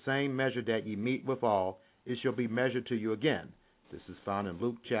 For with the same measure that ye meet withal, it shall be measured to you again. This is found in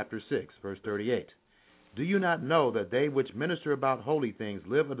Luke chapter 6, verse 38. Do you not know that they which minister about holy things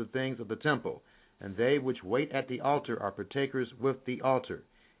live of the things of the temple, and they which wait at the altar are partakers with the altar?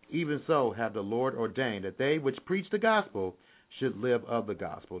 Even so have the Lord ordained that they which preach the gospel should live of the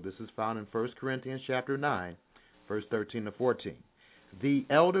gospel. This is found in 1 Corinthians chapter 9, verse 13 to 14. The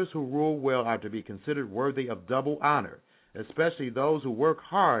elders who rule well are to be considered worthy of double honor, especially those who work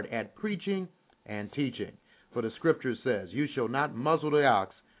hard at preaching and teaching. For the Scripture says, you shall not muzzle the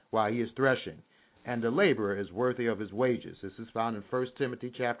ox while he is threshing, and the laborer is worthy of his wages. This is found in 1 Timothy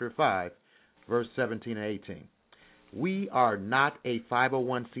chapter 5, verse 17 and 18. We are not a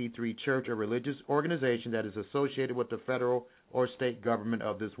 501c3 church or religious organization that is associated with the federal or state government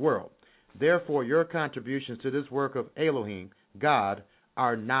of this world. Therefore, your contributions to this work of Elohim, God,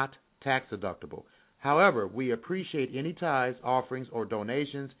 are not tax deductible. However, we appreciate any tithes, offerings, or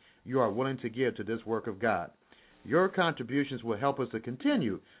donations you are willing to give to this work of God. Your contributions will help us to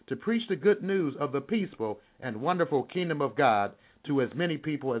continue to preach the good news of the peaceful and wonderful kingdom of God to as many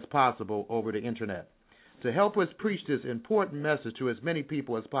people as possible over the internet. To help us preach this important message to as many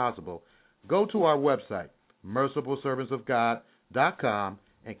people as possible, go to our website, mercifulservantsofgod.com,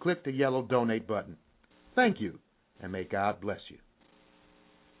 and click the yellow donate button. Thank you, and may God bless you.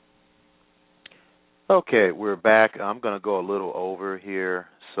 Okay, we're back. I'm going to go a little over here,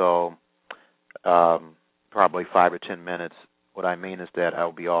 so probably 5 or 10 minutes. What I mean is that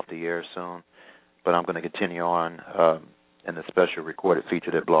I'll be off the air soon, but I'm going to continue on in the special recorded feature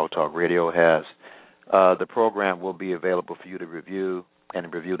that Blog Talk Radio has. The program will be available for you to review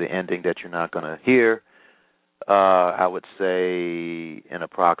and review the ending that you're not going to hear. I would say in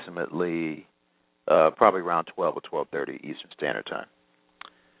approximately probably around 12 or 12:30 Eastern Standard Time.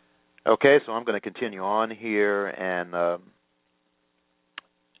 Okay, so I'm going to continue on here, and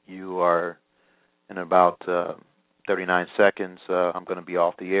you are in about 39 seconds. I'm going to be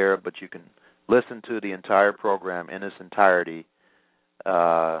off the air, but you can listen to the entire program in its entirety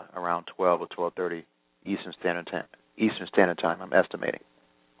around 12 or 12:30 Eastern Standard Time, I'm estimating.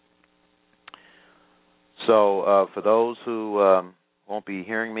 So for those who won't be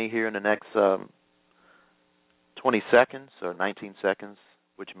hearing me here in the next 20 seconds or 19 seconds,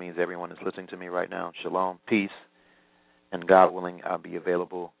 which means everyone is listening to me right now, shalom, peace, and God willing, I'll be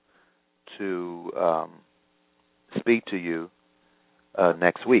available to speak to you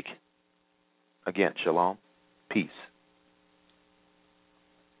next week. Again, shalom, peace.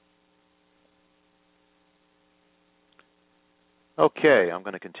 Okay, I'm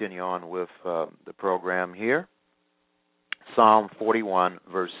going to continue on with the program here. Psalm 41,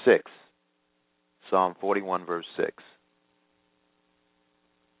 verse 6. Psalm 41, verse 6.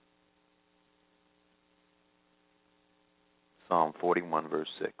 Psalm 41, verse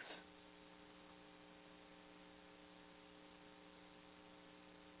 6.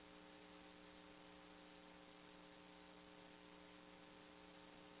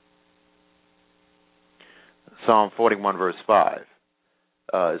 Psalm 41, verse 5.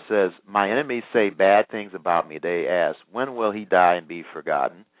 It says, my enemies say bad things about me. They ask, when will he die and be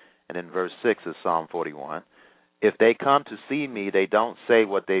forgotten? And in verse 6 of Psalm 41, if they come to see me, they don't say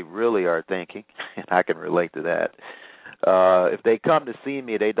what they really are thinking. And I can relate to that. If they come to see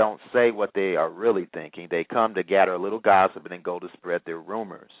me, they don't say what they are really thinking. They come to gather a little gossip and then go to spread their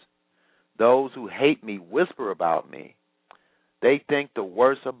rumors. Those who hate me whisper about me. They think the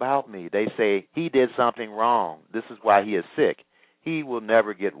worst about me. They say, he did something wrong. This is why he is sick. He will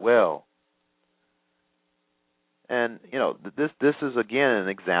never get well. And, you know, this is, again, an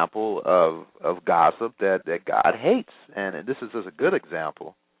example of gossip that God hates. And this is just a good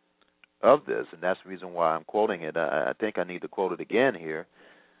example of this, and that's the reason why I'm quoting it. I think I need to quote it again here.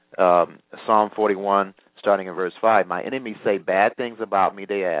 Psalm 41, starting in verse 5, my enemies say bad things about me.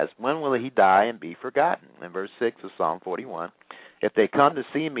 They ask, when will he die and be forgotten? In verse 6 of Psalm 41, if they come to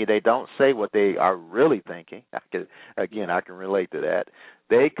see me, they don't say what they are really thinking. I can relate to that.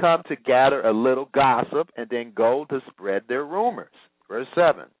 They come to gather a little gossip and then go to spread their rumors. Verse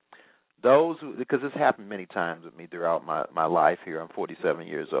 7, those who, because this happened many times with me throughout my life here. I'm 47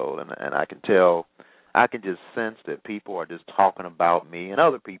 years old, and I can tell, I can just sense that people are just talking about me and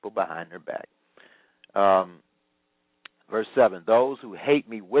other people behind their back. Verse 7, those who hate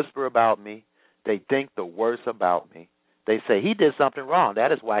me whisper about me. They think the worst about me. They say, he did something wrong.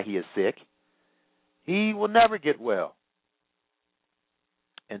 That is why he is sick. He will never get well.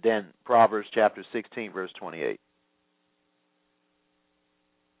 And then Proverbs chapter 16, verse 28.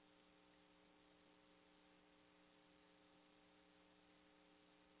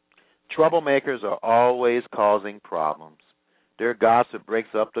 Troublemakers are always causing problems. Their gossip breaks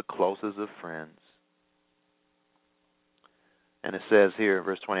up the closest of friends. And it says here in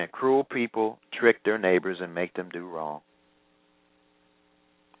verse 20, cruel people trick their neighbors and make them do wrong.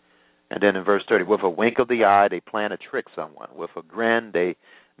 And then in verse 30, with a wink of the eye, they plan to trick someone. With a grin, they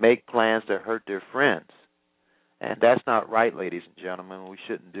make plans to hurt their friends. And that's not right, ladies and gentlemen. We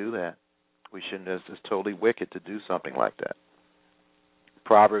shouldn't do that. We shouldn't. It's totally wicked to do something like that.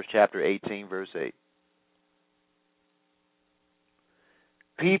 Proverbs chapter 18, verse 8.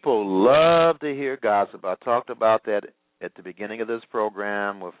 People love to hear gossip. I talked about that at the beginning of this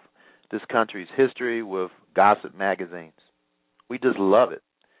program with this country's history with gossip magazines. We just love it.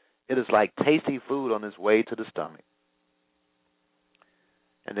 It is like tasty food on its way to the stomach.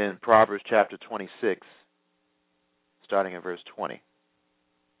 And then Proverbs chapter 26, starting in verse 20. It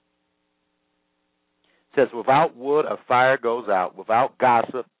says, without wood, a fire goes out. Without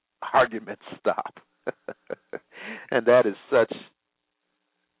gossip, arguments stop. And that is such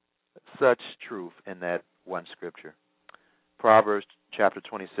truth in that one scripture. Proverbs chapter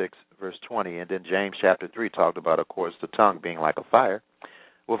 26, verse 20. And then James chapter 3 talked about, of course, the tongue being like a fire.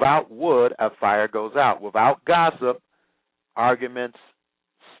 Without wood, a fire goes out. Without gossip, arguments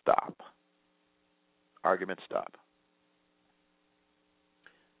stop. Arguments stop.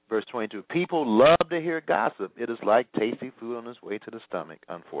 Verse 22, people love to hear gossip. It is like tasty food on its way to the stomach,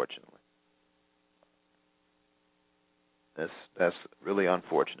 unfortunately. That's really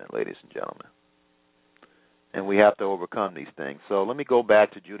unfortunate, ladies and gentlemen. And we have to overcome these things. So let me go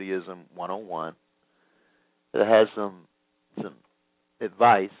back to Judaism 101. It has some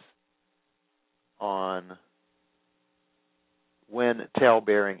advice on when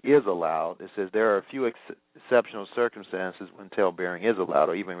tale-bearing is allowed. It says there are a few exceptional circumstances when tale-bearing is allowed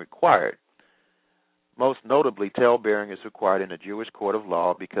or even required. Most notably, tale-bearing is required in the Jewish court of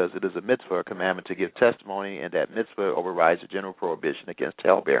law because it is a mitzvah, a commandment to give testimony, and that mitzvah overrides the general prohibition against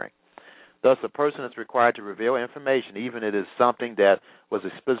tale-bearing. Thus, a person is required to reveal information, even if it is something that was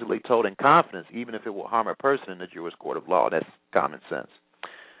explicitly told in confidence, even if it will harm a person in the Jewish court of law. That's common sense.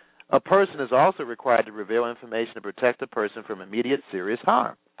 A person is also required to reveal information to protect a person from immediate serious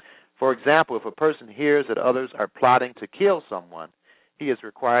harm. For example, if a person hears that others are plotting to kill someone, he is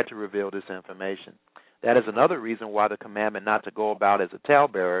required to reveal this information. That is another reason why the commandment not to go about as a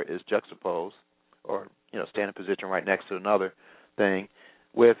talebearer is juxtaposed, or stand in position right next to another thing,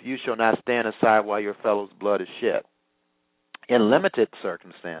 with "you shall not stand aside while your fellow's blood is shed." In limited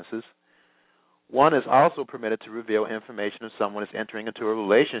circumstances, one is also permitted to reveal information if someone is entering into a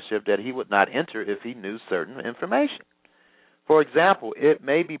relationship that he would not enter if he knew certain information. For example, it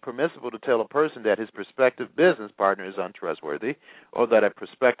may be permissible to tell a person that his prospective business partner is untrustworthy or that a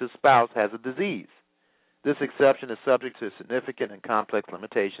prospective spouse has a disease. This exception is subject to significant and complex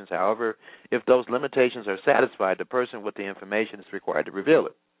limitations. However, if those limitations are satisfied, the person with the information is required to reveal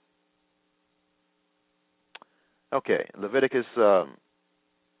it. Okay, Leviticus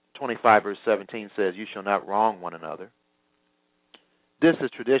 25 verse 17 says, "You shall not wrong one another." This has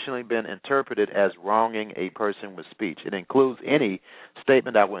traditionally been interpreted as wronging a person with speech. It includes any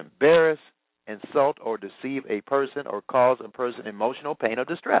statement that will embarrass, insult, or deceive a person or cause a person emotional pain or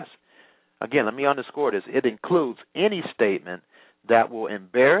distress. Again, let me underscore this. It includes any statement that will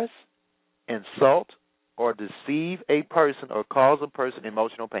embarrass, insult, or deceive a person or cause a person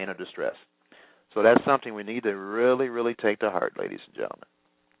emotional pain or distress. So that's something we need to really, really take to heart, ladies and gentlemen.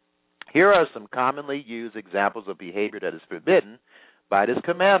 Here are some commonly used examples of behavior that is forbidden by this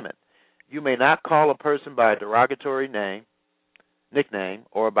commandment. You may not call a person by a derogatory name, nickname,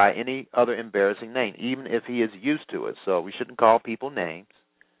 or by any other embarrassing name, even if he is used to it. So we shouldn't call people names.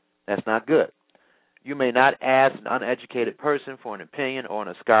 That's not good. You may not ask an uneducated person for an opinion on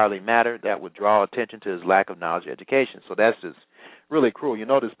a scholarly matter that would draw attention to his lack of knowledge or education. So that's just really cruel. You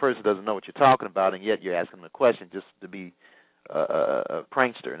know this person doesn't know what you're talking about, and yet you're asking them a question just to be a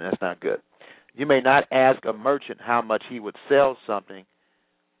prankster, and that's not good. You may not ask a merchant how much he would sell something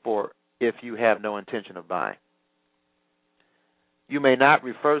for if you have no intention of buying. You may not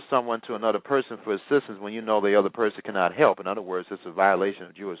refer someone to another person for assistance when you know the other person cannot help. In other words, it's a violation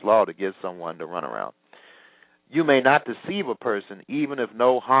of Jewish law to give someone the runaround. You may not deceive a person even if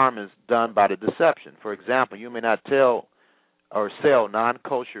no harm is done by the deception. For example, you may not tell or sell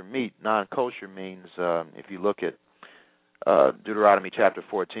non-kosher meat. Non-kosher means, if you look at Deuteronomy chapter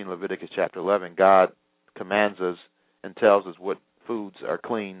 14, Leviticus chapter 11, God commands us and tells us what foods are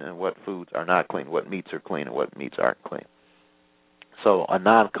clean and what foods are not clean, what meats are clean and what meats aren't clean. So a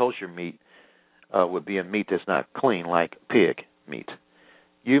non-kosher meat would be a meat that's not clean, like pig meat.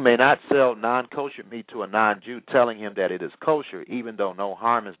 You may not sell non-kosher meat to a non-Jew telling him that it is kosher, even though no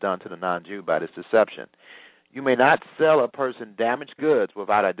harm is done to the non-Jew by this deception. You may not sell a person damaged goods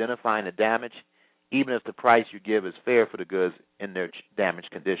without identifying the damage, even if the price you give is fair for the goods in their damaged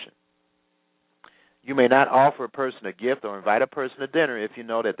condition. You may not offer a person a gift or invite a person to dinner if you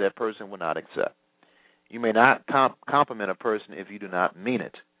know that that person will not accept. You may not compliment a person if you do not mean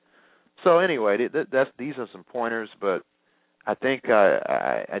it. So anyway, these are some pointers, but I think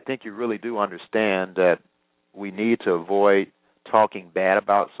you really do understand that we need to avoid talking bad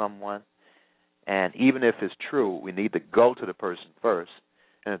about someone, and even if it's true, we need to go to the person first.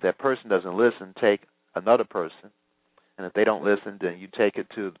 And if that person doesn't listen, take another person. And if they don't listen, then you take it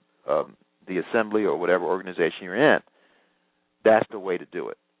to the assembly or whatever organization you're in. That's the way to do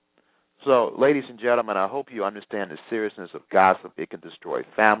it. So, ladies and gentlemen, I hope you understand the seriousness of gossip. It can destroy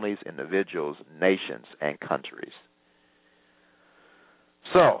families, individuals, nations, and countries.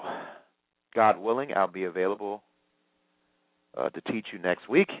 So, God willing, I'll be available to teach you next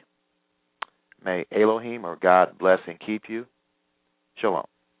week. May Elohim or God bless and keep you. Shalom.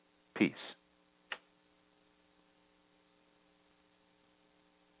 Peace.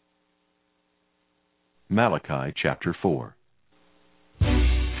 Malachi chapter 4.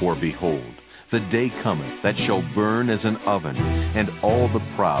 For behold, the day cometh that shall burn as an oven, and all the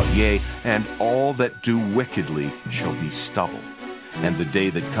proud, yea, and all that do wickedly shall be stubble. And the day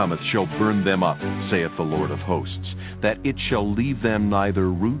that cometh shall burn them up, saith the Lord of hosts, that it shall leave them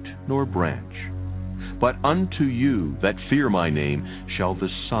neither root nor branch. But unto you that fear my name shall the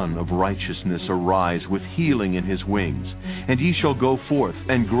Son of Righteousness arise with healing in his wings, and ye shall go forth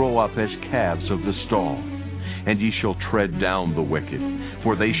and grow up as calves of the stall. And ye shall tread down the wicked,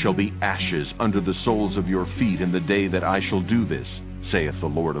 for they shall be ashes under the soles of your feet in the day that I shall do this, saith the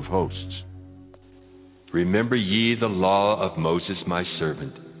Lord of hosts. Remember ye the law of Moses my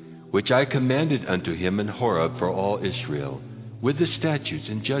servant, which I commanded unto him in Horeb for all Israel, with the statutes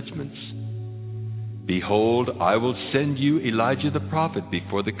and judgments. Behold, I will send you Elijah the prophet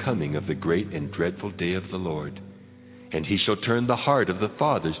before the coming of the great and dreadful day of the Lord. And he shall turn the heart of the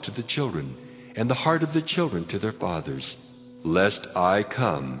fathers to the children, and the heart of the children to their fathers, lest I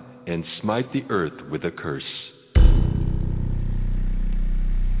come and smite the earth with a curse.